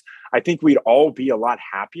lives, I think we'd all be a lot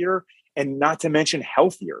happier, and not to mention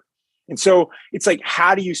healthier. And so it's like,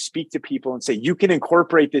 how do you speak to people and say, you can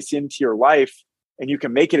incorporate this into your life and you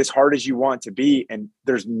can make it as hard as you want to be, and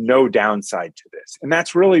there's no downside to this? And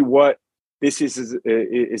that's really what this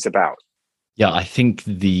is about. Yeah, I think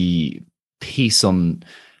the piece on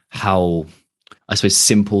how, I suppose,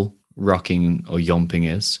 simple rucking or yomping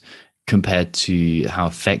is compared to how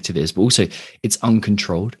effective it is, but also it's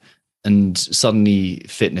uncontrolled, and suddenly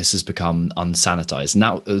fitness has become unsanitized. And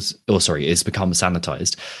that was, it's become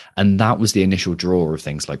sanitized. And that was the initial draw of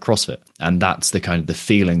things like CrossFit. And that's the kind of the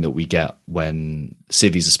feeling that we get when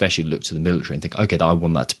civvies especially look to the military and think, okay, I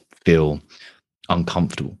want that to feel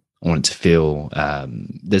uncomfortable. I want it to feel,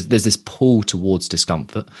 there's this pull towards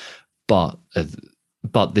discomfort, but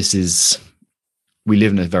this is, we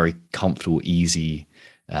live in a very comfortable, easy,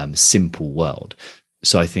 simple world.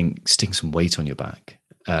 So I think sticking some weight on your back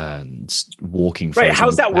and walking. Right.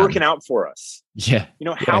 How's that working out for us? Yeah.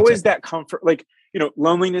 How is that comfort? Like,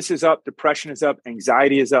 loneliness is up, depression is up,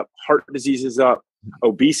 anxiety is up, heart disease is up,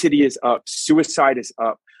 obesity is up, suicide is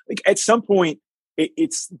up. Like at some point,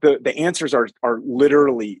 it's the answers are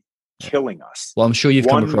literally killing us. Well, I'm sure you've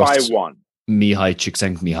come across one by one. Mihai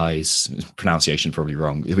Csikszentmihalyi's pronunciation probably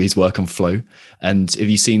wrong. His work on flow. And have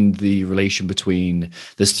you seen the relation between,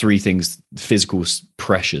 there's three things, physical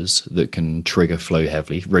pressures that can trigger flow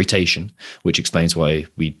heavily: rotation, which explains why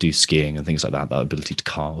we do skiing and things like that ability to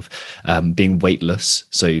carve, being weightless,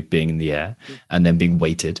 so being in the air, and then being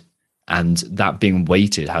weighted. And that being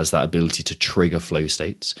weighted has that ability to trigger flow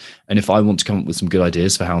states. And if I want to come up with some good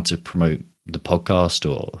ideas for how to promote the podcast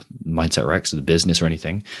or Mindset Rex or the business or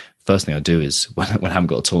anything, first thing I do is when I haven't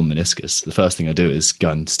got a torn meniscus, the first thing I do is go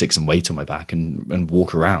and stick some weight on my back and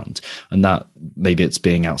walk around. And that, maybe it's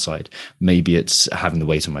being outside, maybe it's having the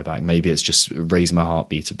weight on my back, maybe it's just raising my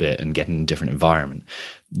heartbeat a bit and getting in a different environment.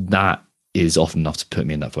 That is often enough to put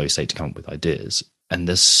me in that flow state to come up with ideas. And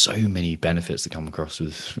there's so many benefits that come across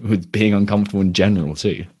with being uncomfortable in general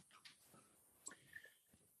too.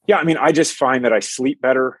 Yeah, I mean, I just find that I sleep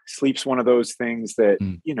better. Sleep's one of those things that,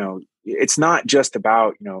 it's not just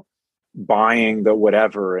about, buying the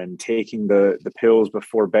whatever and taking the pills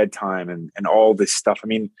before bedtime and all this stuff. I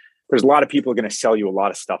mean, there's a lot of people going to sell you a lot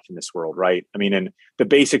of stuff in this world, right? I mean, and the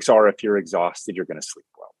basics are, if you're exhausted, you're going to sleep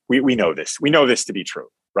well. We know this. We know this to be true,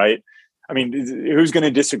 right? I mean, who's going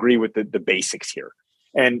to disagree with the basics here?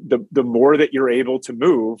 And the more that you're able to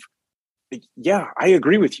move, yeah, I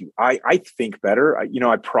agree with you. I think better.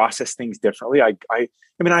 I process things differently.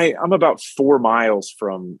 I'm about 4 miles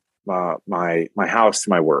from my house to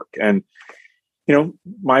my work, and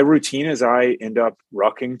my routine is I end up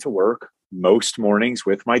rucking to work most mornings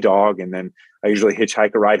with my dog, and then I usually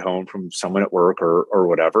hitchhike a ride home from someone at work or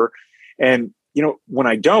whatever. And when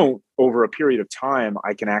I don't, over a period of time,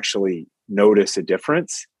 I can actually notice a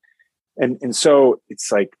difference. And so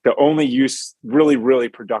it's like the only use, really, really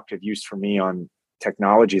productive use for me on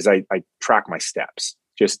technology is I track my steps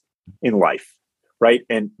just in life, right?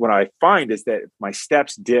 And what I find is that if my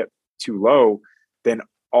steps dip too low, then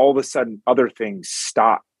all of a sudden other things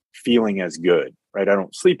stop feeling as good, right? I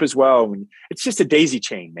don't sleep as well. And it's just a daisy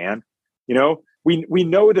chain, man. We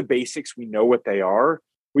know the basics. We know what they are.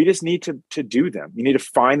 We just need to do them. You need to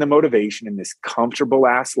find the motivation in this comfortable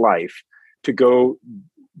ass life to go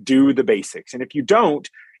do the basics. And if you don't,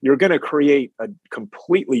 you're going to create a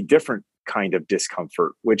completely different kind of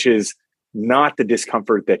discomfort, which is not the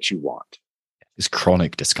discomfort that you want. It's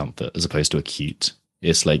chronic discomfort as opposed to acute.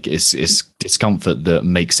 It's like it's discomfort that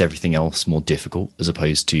makes everything else more difficult as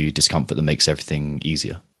opposed to discomfort that makes everything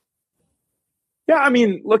easier. Yeah, I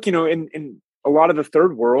mean, look, in a lot of the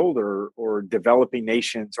third world or developing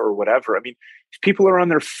nations or whatever, I mean, people are on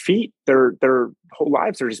their feet. Their whole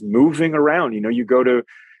lives are just moving around. You go to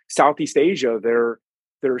Southeast Asia, they're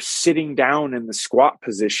sitting down in the squat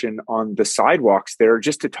position on the sidewalks there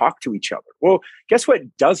just to talk to each other. Well, guess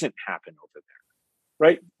what doesn't happen over there,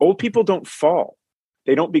 right? Old people don't fall.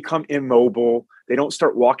 They don't become immobile. They don't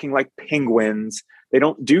start walking like penguins. They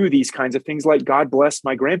don't do these kinds of things like God bless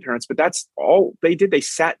my grandparents, but that's all they did. They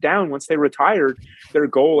sat down once they retired. Their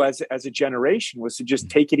goal as a generation was to just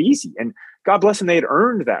take it easy. And God bless them, they had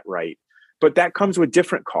earned that right. But that comes with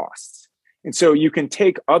different costs. And so you can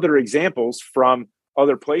take other examples from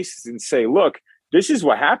other places and say, look, this is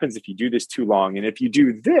what happens if you do this too long. And if you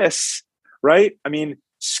do this, right? I mean,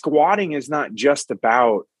 squatting is not just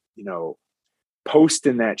about,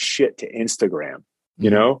 posting that shit to Instagram,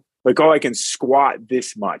 like, oh, I can squat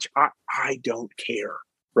this much. I don't care,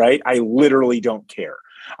 right? I literally don't care.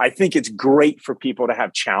 I think it's great for people to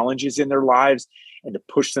have challenges in their lives and to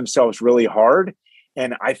push themselves really hard.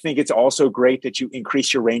 And I think it's also great that you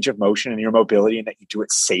increase your range of motion and your mobility, and that you do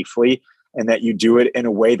it safely, and that you do it in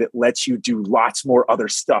a way that lets you do lots more other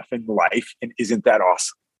stuff in life. And isn't that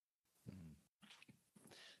awesome?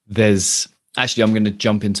 I'm going to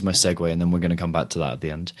jump into my segue, and then we're going to come back to that at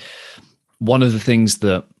the end. One of the things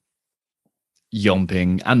that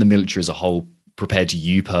Yomping and the military as a whole prepared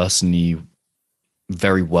you personally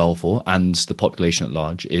very well for, and the population at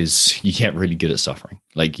large, is you get really good at suffering.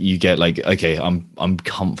 Like, you get like, okay, I'm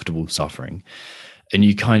comfortable suffering, and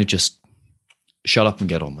you kind of just shut up and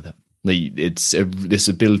get on with it. Like, it's this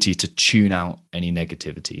ability to tune out any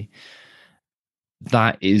negativity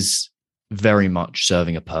that is very much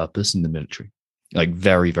serving a purpose in the military. Like,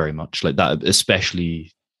 very, very much like that,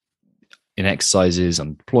 especially in exercises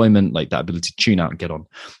and deployment, like that ability to tune out and get on.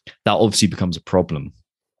 That obviously becomes a problem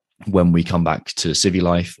when we come back to civvy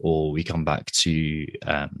life, or we come back to,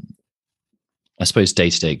 I suppose,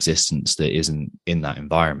 day-to-day existence that isn't in that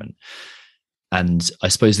environment. And I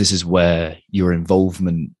suppose this is where your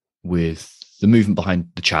involvement with the movement behind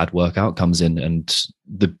the Chad workout comes in. And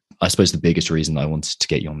I suppose the biggest reason I wanted to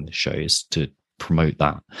get you on this show is to promote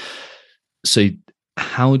that. So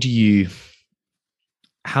how do you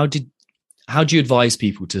advise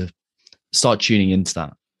people to start tuning into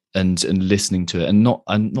that and listening to it, and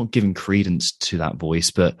not giving credence to that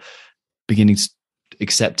voice, but beginning to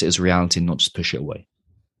accept it as reality and not just push it away?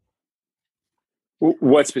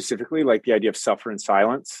 What specifically? Like the idea of suffer in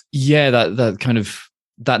silence? Yeah, that kind of,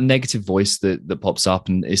 that negative voice that pops up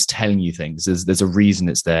and is telling you things. There's a reason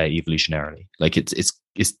it's there evolutionarily. Like,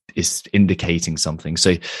 it's indicating something.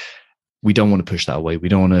 So we don't want to push that away. We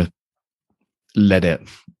don't want to let it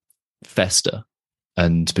fester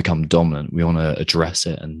and become dominant. We want to address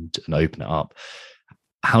it and open it up.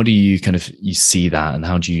 How do you you see that, and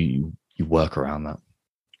how do you work around that?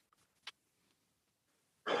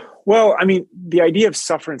 Well, I mean, the idea of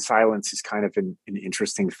suffer in silence is kind of an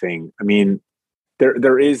interesting thing. I mean,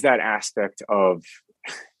 there is that aspect of,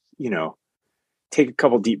 take a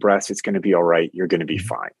couple deep breaths. It's going to be all right. You're going to be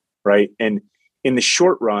fine. Right. And in the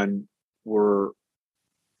short run, we're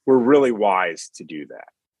really wise to do that.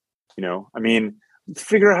 I mean,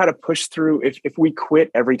 figure out how to push through. If we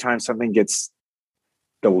quit every time something gets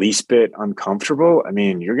the least bit uncomfortable, I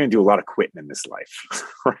mean, you're going to do a lot of quitting in this life,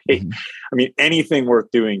 right? Mm-hmm. I mean, anything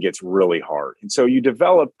worth doing gets really hard. And so you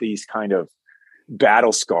develop these kind of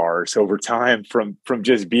battle scars over time from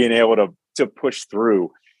just being able to push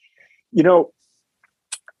through.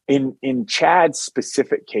 In Chad's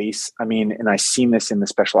specific case, I mean, and I've seen this in the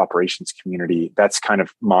special operations community, that's kind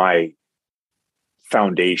of my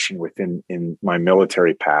foundation in my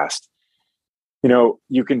military past.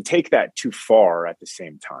 You can take that too far at the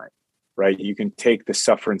same time, right? You can take the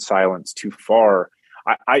suffer in silence too far.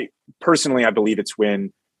 I personally, I believe it's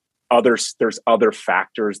when there's other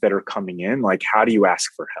factors that are coming in. Like, how do you ask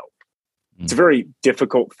for help? Mm-hmm. It's a very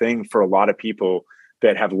difficult thing for a lot of people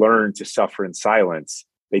that have learned to suffer in silence.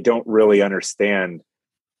 They don't really understand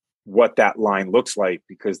what that line looks like,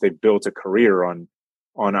 because they built a career on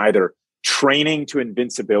either training to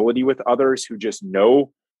invincibility with others who just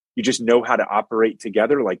know how to operate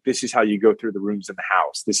together. Like, this is how you go through the rooms in the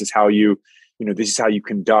house. This is how this is how you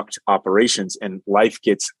conduct operations. And life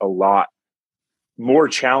gets a lot more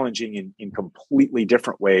challenging in completely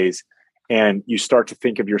different ways. And you start to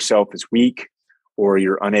think of yourself as weak, or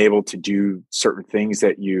you're unable to do certain things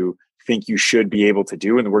that you think you should be able to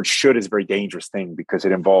do. And the word should is a very dangerous thing, because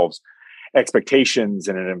it involves expectations,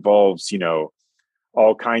 and it involves,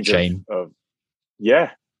 all kinds of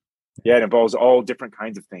it involves all different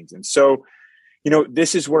kinds of things. And so,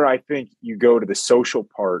 this is where I think you go to the social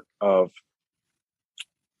part of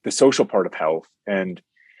health. And,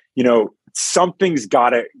 something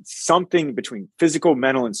between physical,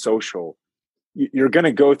 mental, and social, you're going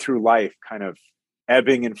to go through life kind of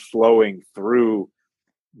ebbing and flowing through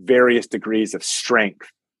various degrees of strength.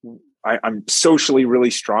 I'm socially really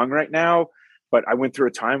strong right now, but I went through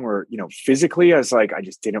a time where, physically I was like, I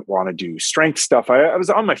just didn't want to do strength stuff. I was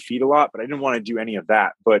on my feet a lot, but I didn't want to do any of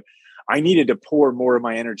that. But I needed to pour more of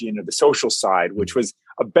my energy into the social side, which was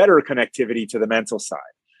a better connectivity to the mental side.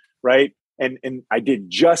 Right. And I did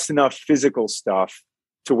just enough physical stuff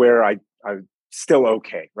to where I'm still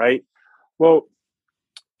okay. Right. Well,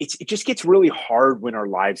 it just gets really hard when our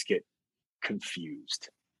lives get confused,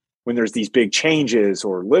 when there's these big changes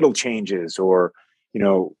or little changes, or,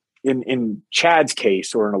 in Chad's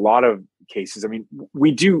case, or in a lot of cases, I mean,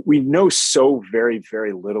 we know so very,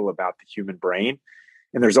 very little about the human brain,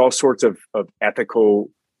 and there's all sorts of ethical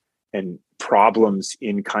and problems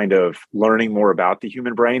in kind of learning more about the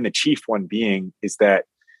human brain. The chief one being is that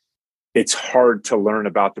it's hard to learn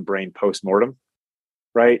about the brain post-mortem,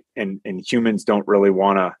 right? And humans don't really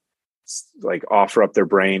want to like offer up their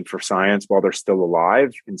brain for science while they're still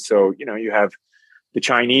alive. And so, you know, you have the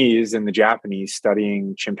Chinese and the Japanese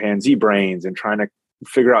studying chimpanzee brains and trying to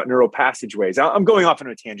figure out neural passageways. I'm going off on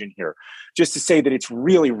a tangent here just to say that it's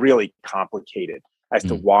really, really complicated as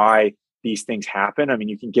to why these things happen. I mean,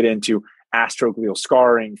 you can get into astroglial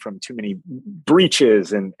scarring from too many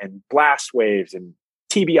breaches and blast waves and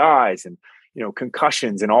TBIs and, you know,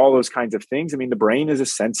 concussions and all those kinds of things. I mean, the brain is a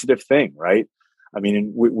sensitive thing, right? I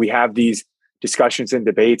mean, we have these discussions and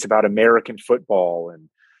debates about American football, and,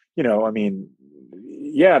 you know, I mean,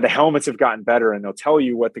 yeah, the helmets have gotten better and they'll tell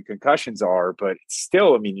you what the concussions are, but it's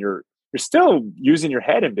still, I mean, you're still using your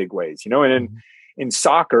head in big ways, you know. And in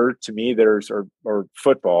soccer, to me, there's or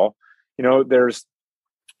football, you know, there's,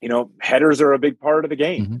 you know, headers are a big part of the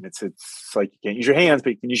game. And it's like you can't use your hands, but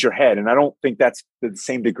you can use your head. And I don't think that's the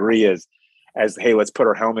same degree as hey, let's put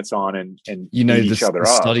our helmets on and you know, beat each other up.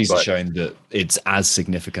 Studies are showing that it's as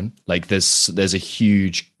significant. Like there's a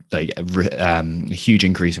huge huge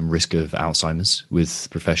increase in risk of Alzheimer's with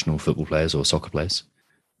professional football players or soccer players.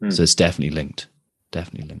 So it's definitely linked.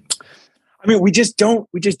 Definitely linked. I mean, we just don't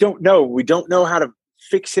know. We don't know how to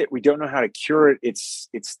fix it. We don't know how to cure it. It's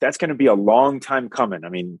that's going to be a long time coming. I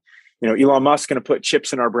mean, you know, Elon Musk's going to put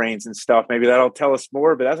chips in our brains and stuff. Maybe that'll tell us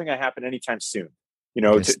more, but that's not going to happen anytime soon, you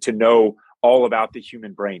know, Yes. to know all about the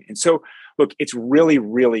human brain. And so, look, it's really,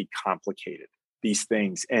 really complicated, these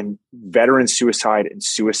things. And veteran suicide and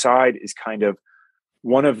suicide is kind of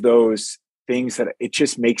one of those things that it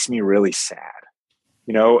just makes me really sad,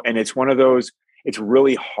 you know. And it's one of those, it's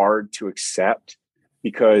really hard to accept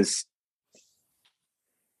because,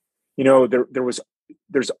 you know,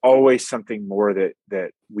 there's always something more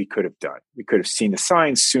that we could have done. We could have seen the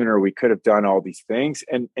signs sooner. We could have done all these things.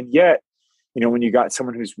 And yet, you know, when you got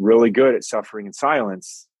someone who's really good at suffering in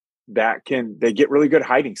silence, they get really good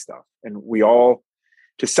hiding stuff. And we all,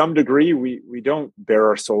 to some degree, we don't bare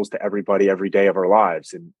our souls to everybody every day of our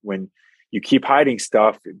lives. And when you keep hiding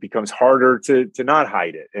stuff, it becomes harder to not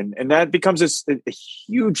hide it. And that becomes a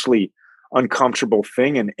hugely uncomfortable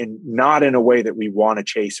thing, and not in a way that we want to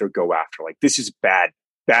chase or go after. Like, this is bad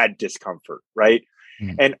discomfort, right?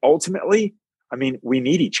 And ultimately, I mean, we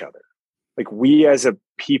need each other. Like, we as a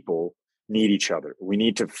people need each other. We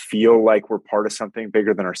need to feel like we're part of something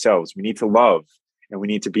bigger than ourselves. We need to love, and we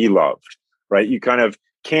need to be loved, right? You kind of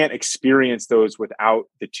can't experience those without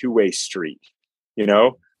the two-way street, you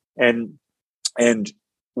know? And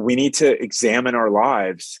we need to examine our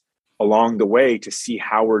lives along the way to see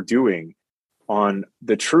how we're doing on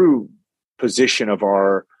the true position of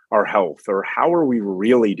our health, or how are we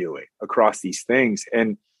really doing across these things.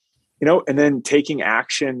 And, you know, and then taking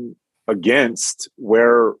action against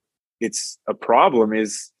where it's a problem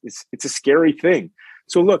it's a scary thing.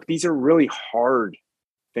 So look, these are really hard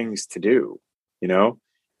things to do, you know,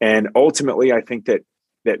 and ultimately I think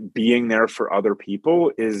that being there for other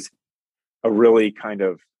people is a really kind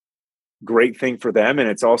of great thing for them. And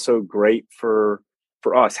it's also great for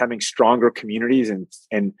us, having stronger communities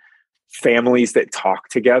and families that talk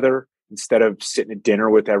together instead of sitting at dinner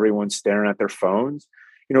with everyone staring at their phones.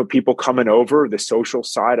 You know, people coming over, the social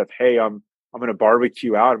side of, hey, I'm going to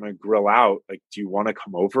barbecue out, I'm going to grill out. Like, do you want to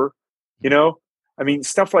come over? You know, I mean,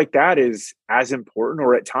 stuff like that is as important,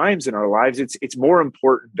 or at times in our lives, it's more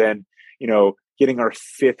important than, you know, getting our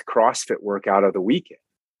 5th CrossFit workout of the weekend,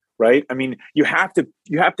 right? I mean, you have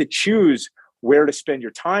to choose where to spend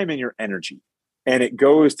your time and your energy. And it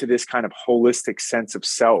goes to this kind of holistic sense of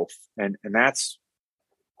self. And that's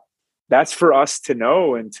for us to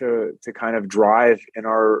know and to kind of drive in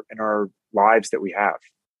our lives that we have.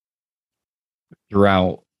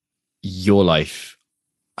 Throughout your life,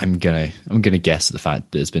 I'm gonna guess at the fact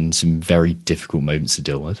that there's been some very difficult moments to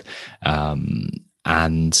deal with,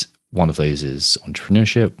 and one of those is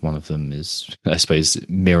entrepreneurship. One of them is, I suppose,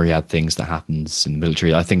 myriad things that happens in the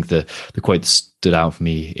military. I think the quote that stood out for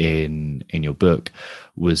me in your book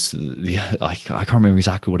was I can't remember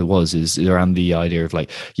exactly what it was. Is around the idea of like,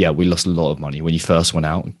 yeah, we lost a lot of money when you first went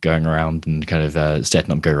out, going around and kind of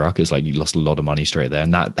setting up Go Ruck. It's like you lost a lot of money straight there,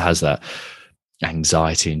 and that has that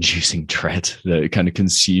anxiety-inducing dread that kind of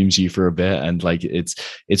consumes you for a bit, and like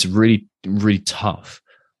it's really, really tough.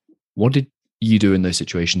 What did you do in those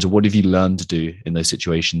situations, or what have you learned to do in those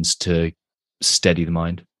situations to steady the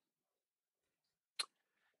mind?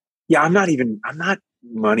 Yeah, I'm not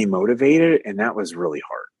money motivated, and that was really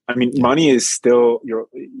hard. I mean, money is still you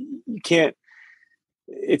can't.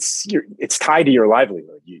 It's tied to your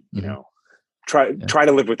livelihood. You know, try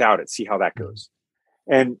to live without it. See how that goes.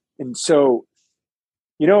 And so,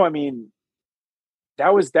 you know, I mean,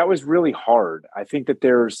 that was really hard. I think that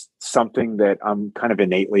there's something that I'm kind of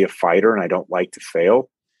innately a fighter, and I don't like to fail.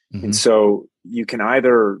 And so you can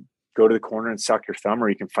either go to the corner and suck your thumb, or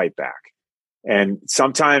you can fight back. And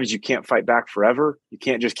sometimes you can't fight back forever. You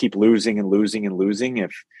can't just keep losing and losing and losing.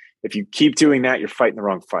 If you keep doing that, you're fighting the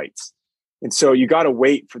wrong fights. And so you got to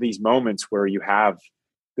wait for these moments where you have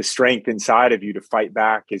the strength inside of you to fight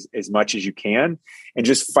back as much as you can, and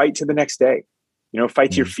just fight to the next day. You know,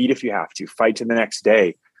 fight to your feet if you have to, fight to the next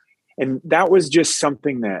day. And that was just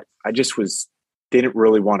something that I just didn't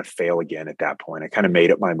really want to fail again at that point. I kind of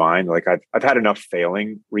made up my mind. Like I've had enough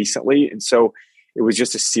failing recently. And so it was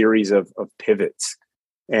just a series of pivots.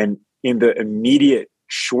 And in the immediate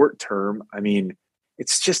short term, I mean,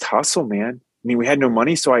 it's just hustle, man. I mean, we had no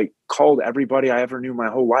money. So I called everybody I ever knew my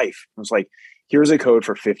whole life. I was like, here's a code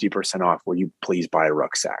for 50% off. Will you please buy a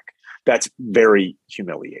rucksack? That's very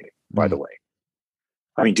humiliating, by the way.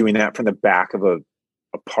 I mean, doing that from the back of a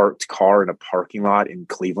parked car in a parking lot in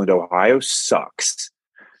Cleveland, Ohio sucks,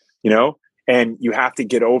 you know, and you have to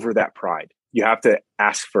get over that pride. You have to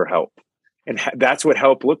ask for help. And that's what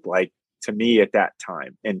help looked like to me at that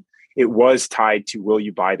time. And it was tied to, will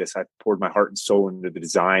you buy this? I poured my heart and soul into the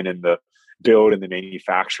design and the build and the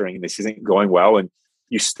manufacturing, and this isn't going well. And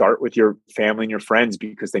you start with your family and your friends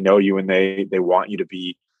because they know you and they want you to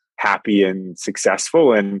be happy and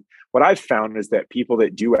successful. And what I've found is that people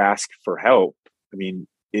that do ask for help, I mean,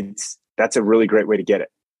 that's a really great way to get it.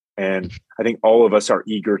 And I think all of us are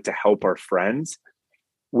eager to help our friends.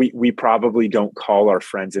 We probably don't call our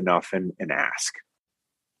friends enough and ask.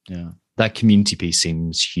 Yeah. That community piece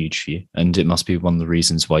seems huge for you. And it must be one of the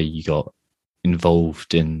reasons why you got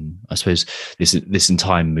involved in, I suppose, this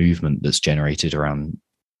entire movement that's generated around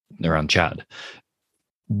Chad.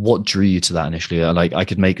 What drew you to that initially? Like, I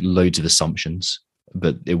could make loads of assumptions,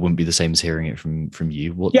 but it wouldn't be the same as hearing it from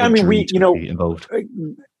you. What drew you to be involved?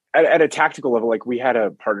 At a tactical level, like we had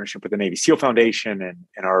a partnership with the Navy SEAL Foundation,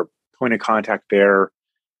 and our point of contact there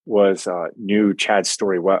was knew Chad's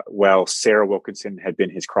story well. Sarah Wilkinson had been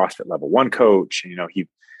his CrossFit Level 1 coach. And, he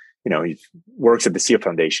works at the SEAL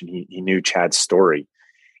Foundation. He knew Chad's story.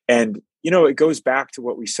 And, it goes back to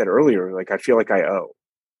what we said earlier. Like, I feel like I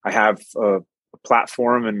have a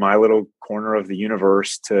platform in my little corner of the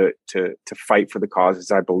universe to fight for the causes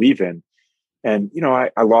I believe in. And,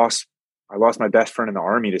 I lost my best friend in the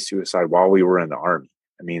Army to suicide while we were in the Army.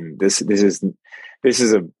 I mean, this is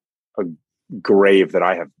a grave that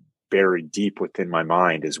I have buried deep within my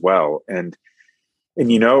mind as well. And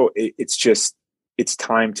it's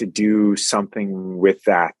time to do something with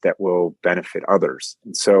that will benefit others.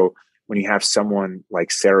 And so when you have someone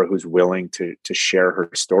like Sarah who's willing to share her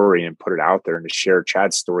story and put it out there, and to share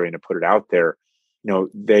Chad's story and to put it out there,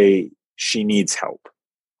 she needs help,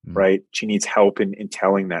 right? She needs help in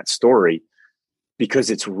telling that story, because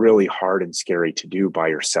it's really hard and scary to do by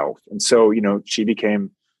yourself. And so, she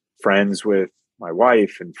became friends with my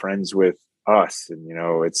wife and friends with us. And,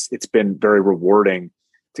 it's been very rewarding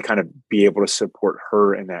to kind of be able to support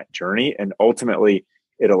her in that journey. And ultimately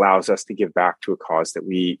it allows us to give back to a cause that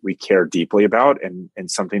we care deeply about, and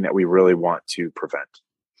something that we really want to prevent.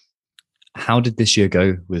 How did this year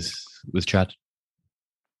go with Chad?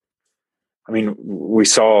 I mean, we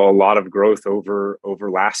saw a lot of growth over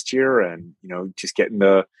last year, and, just getting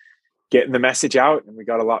the message out, and we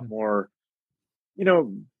got a lot more,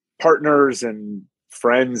 partners and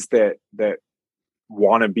friends that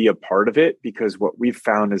want to be a part of it, because what we've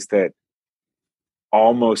found is that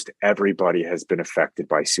almost everybody has been affected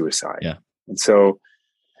by suicide. Yeah. And so,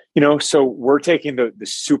 so we're taking the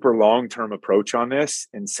super long-term approach on this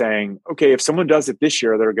and saying, okay, if someone does it this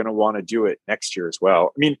year, they're going to want to do it next year as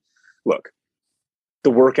well. I mean, look,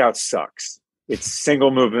 the workout sucks. It's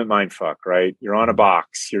single movement mindfuck, right? You're on a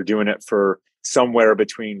box. You're doing it for somewhere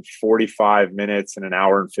between 45 minutes and an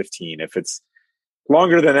hour and 15. If it's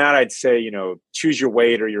longer than that, I'd say, choose your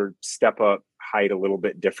weight or your step up height a little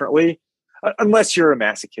bit differently, unless you're a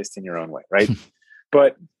masochist in your own way, right?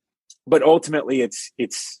 But ultimately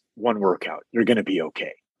it's one workout. You're going to be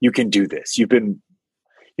okay. You can do this. You've been,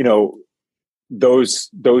 those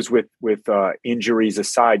with injuries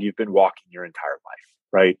aside, you've been walking your entire life,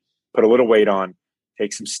 right? Put a little weight on,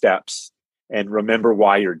 take some steps, and remember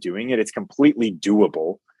why you're doing it. It's completely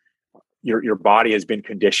doable. Your body has been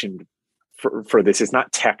conditioned for this. It's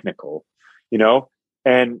not technical,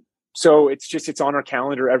 and So it's on our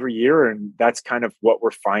calendar every year. And that's kind of what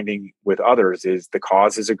we're finding with others is the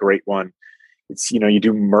cause is a great one. It's, you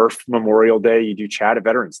do Murph Memorial Day, you do Chad at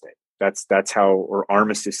Veterans Day. That's how, or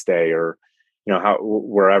Armistice Day, or, how,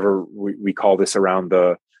 wherever we call this around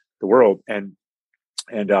the world. And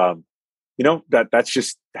that's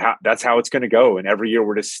how it's going to go. And every year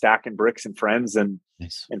we're just stacking bricks and friends and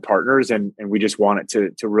partners. And we just want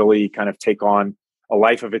it to really kind of take on a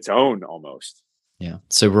life of its own almost. Yeah.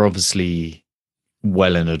 So we're obviously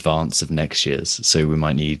well in advance of next year's. So we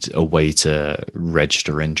might need a way to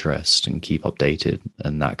register interest and keep updated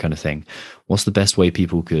and that kind of thing. What's the best way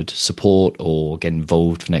people could support or get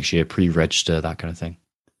involved for next year, pre-register, that kind of thing?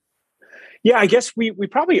 Yeah, I guess we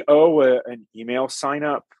probably owe an email sign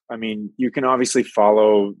up. I mean, you can obviously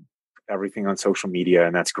follow everything on social media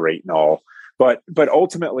and that's great and all, but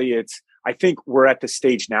ultimately I think we're at the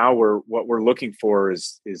stage now where what we're looking for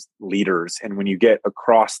is leaders. And when you get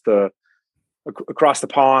across the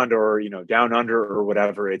pond or, down under or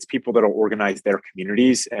whatever, it's people that will organize their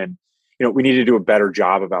communities. And, we need to do a better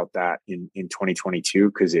job about that in 2022,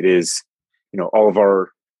 because it is, all of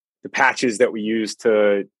the patches that we use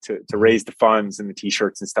to raise the funds and the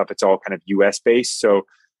t-shirts and stuff, it's all kind of US based. So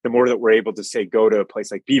the more that we're able to say, go to a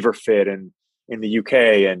place like BeaverFit and in the UK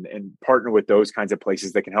and partner with those kinds of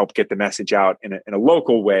places that can help get the message out in a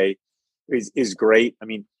local way is great. I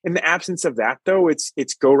mean, in the absence of that though, it's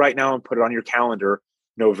go right now and put it on your calendar,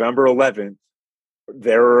 November 11th,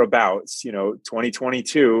 thereabouts,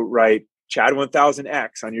 2022, right? Chad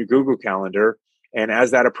 1000X on your Google Calendar. And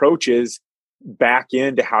as that approaches, back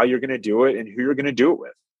into how you're going to do it and who you're going to do it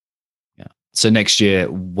with. Yeah. So next year,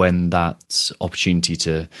 when that opportunity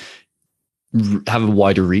to have a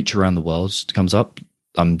wider reach around the world comes up,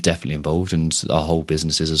 I'm definitely involved, and our whole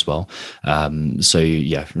businesses as well. So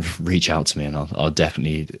yeah, reach out to me and I'll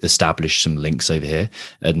definitely establish some links over here,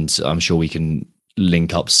 and I'm sure we can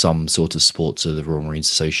link up some sort of support to the Royal Marines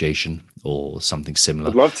Association or something similar.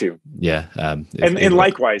 I'd love to. Yeah. And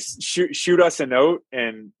likewise, shoot us a note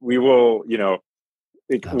and we will,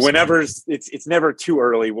 whenever it's never too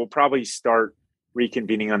early. We'll probably start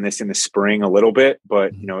reconvening on this in the spring a little bit,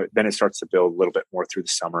 but then it starts to build a little bit more through the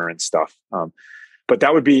summer and stuff. But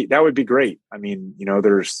that would be great. I mean,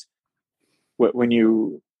 there's when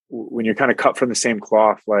you're kind of cut from the same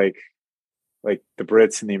cloth, like the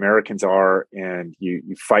Brits and the Americans are, and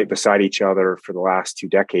you fight beside each other for the last 2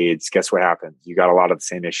 decades, guess what happens? You got a lot of the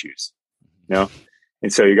same issues, and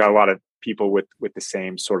so you got a lot of people with the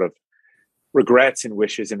same sort of regrets and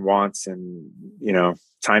wishes and wants, and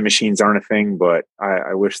time machines aren't a thing, but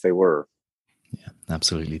I wish they were. Yeah,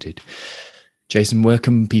 absolutely, dude. Jason, where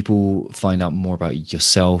can people find out more about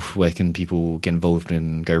yourself? Where can people get involved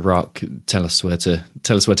in Go Ruck? Tell us where to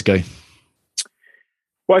go.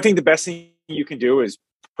 Well, I think the best thing you can do is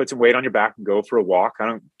put some weight on your back and go for a walk. I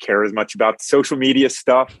don't care as much about social media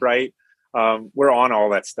stuff, right? We're on all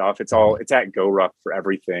that stuff. It's at Go Ruck for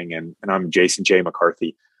everything. And I'm Jason J.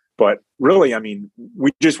 McCarthy. But really, I mean,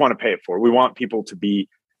 we just want to pay it forward. We want people to be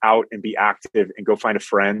out and be active and go find a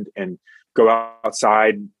friend and go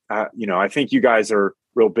outside. I think you guys are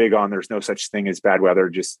real big on there's no such thing as bad weather,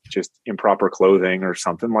 just improper clothing or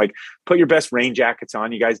something. Like, put your best rain jackets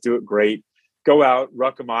on. You guys do it great. Go out,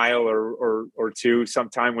 ruck a mile or two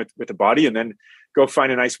sometime with a buddy, and then go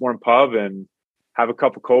find a nice warm pub and have a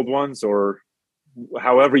couple cold ones, or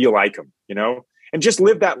however you like them, and just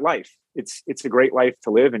live that life. It's a great life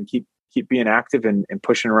to live, and keep being active and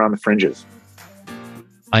pushing around the fringes.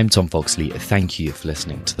 I'm Tom Foxley. Thank you for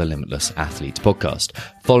listening to the Limitless Athlete podcast.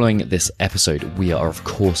 Following this episode, we are of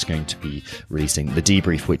course going to be releasing the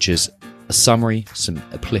debrief, which is a summary, some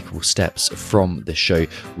applicable steps from the show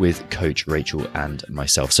with Coach Rachel and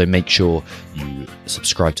myself. So make sure you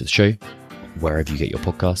subscribe to the show wherever you get your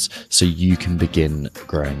podcasts so you can begin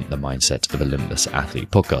growing the mindset of a Limitless Athlete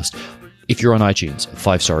podcast. If you're on iTunes, a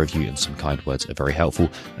 5-star review and some kind words are very helpful.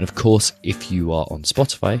 And of course, if you are on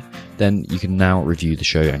Spotify, then you can now review the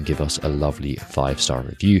show and give us a lovely 5-star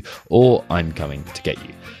review, or I'm coming to get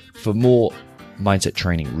you. For more mindset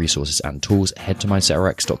training resources and tools, head to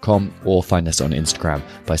mindsetrx.com or find us on Instagram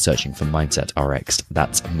by searching for MindsetRx.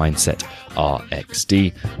 That's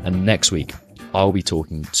MindsetRxD. And next week, I'll be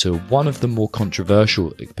talking to one of the more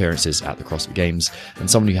controversial appearances at the CrossFit Games, and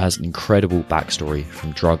someone who has an incredible backstory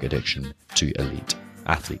from drug addiction to elite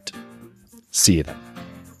athlete. See you then.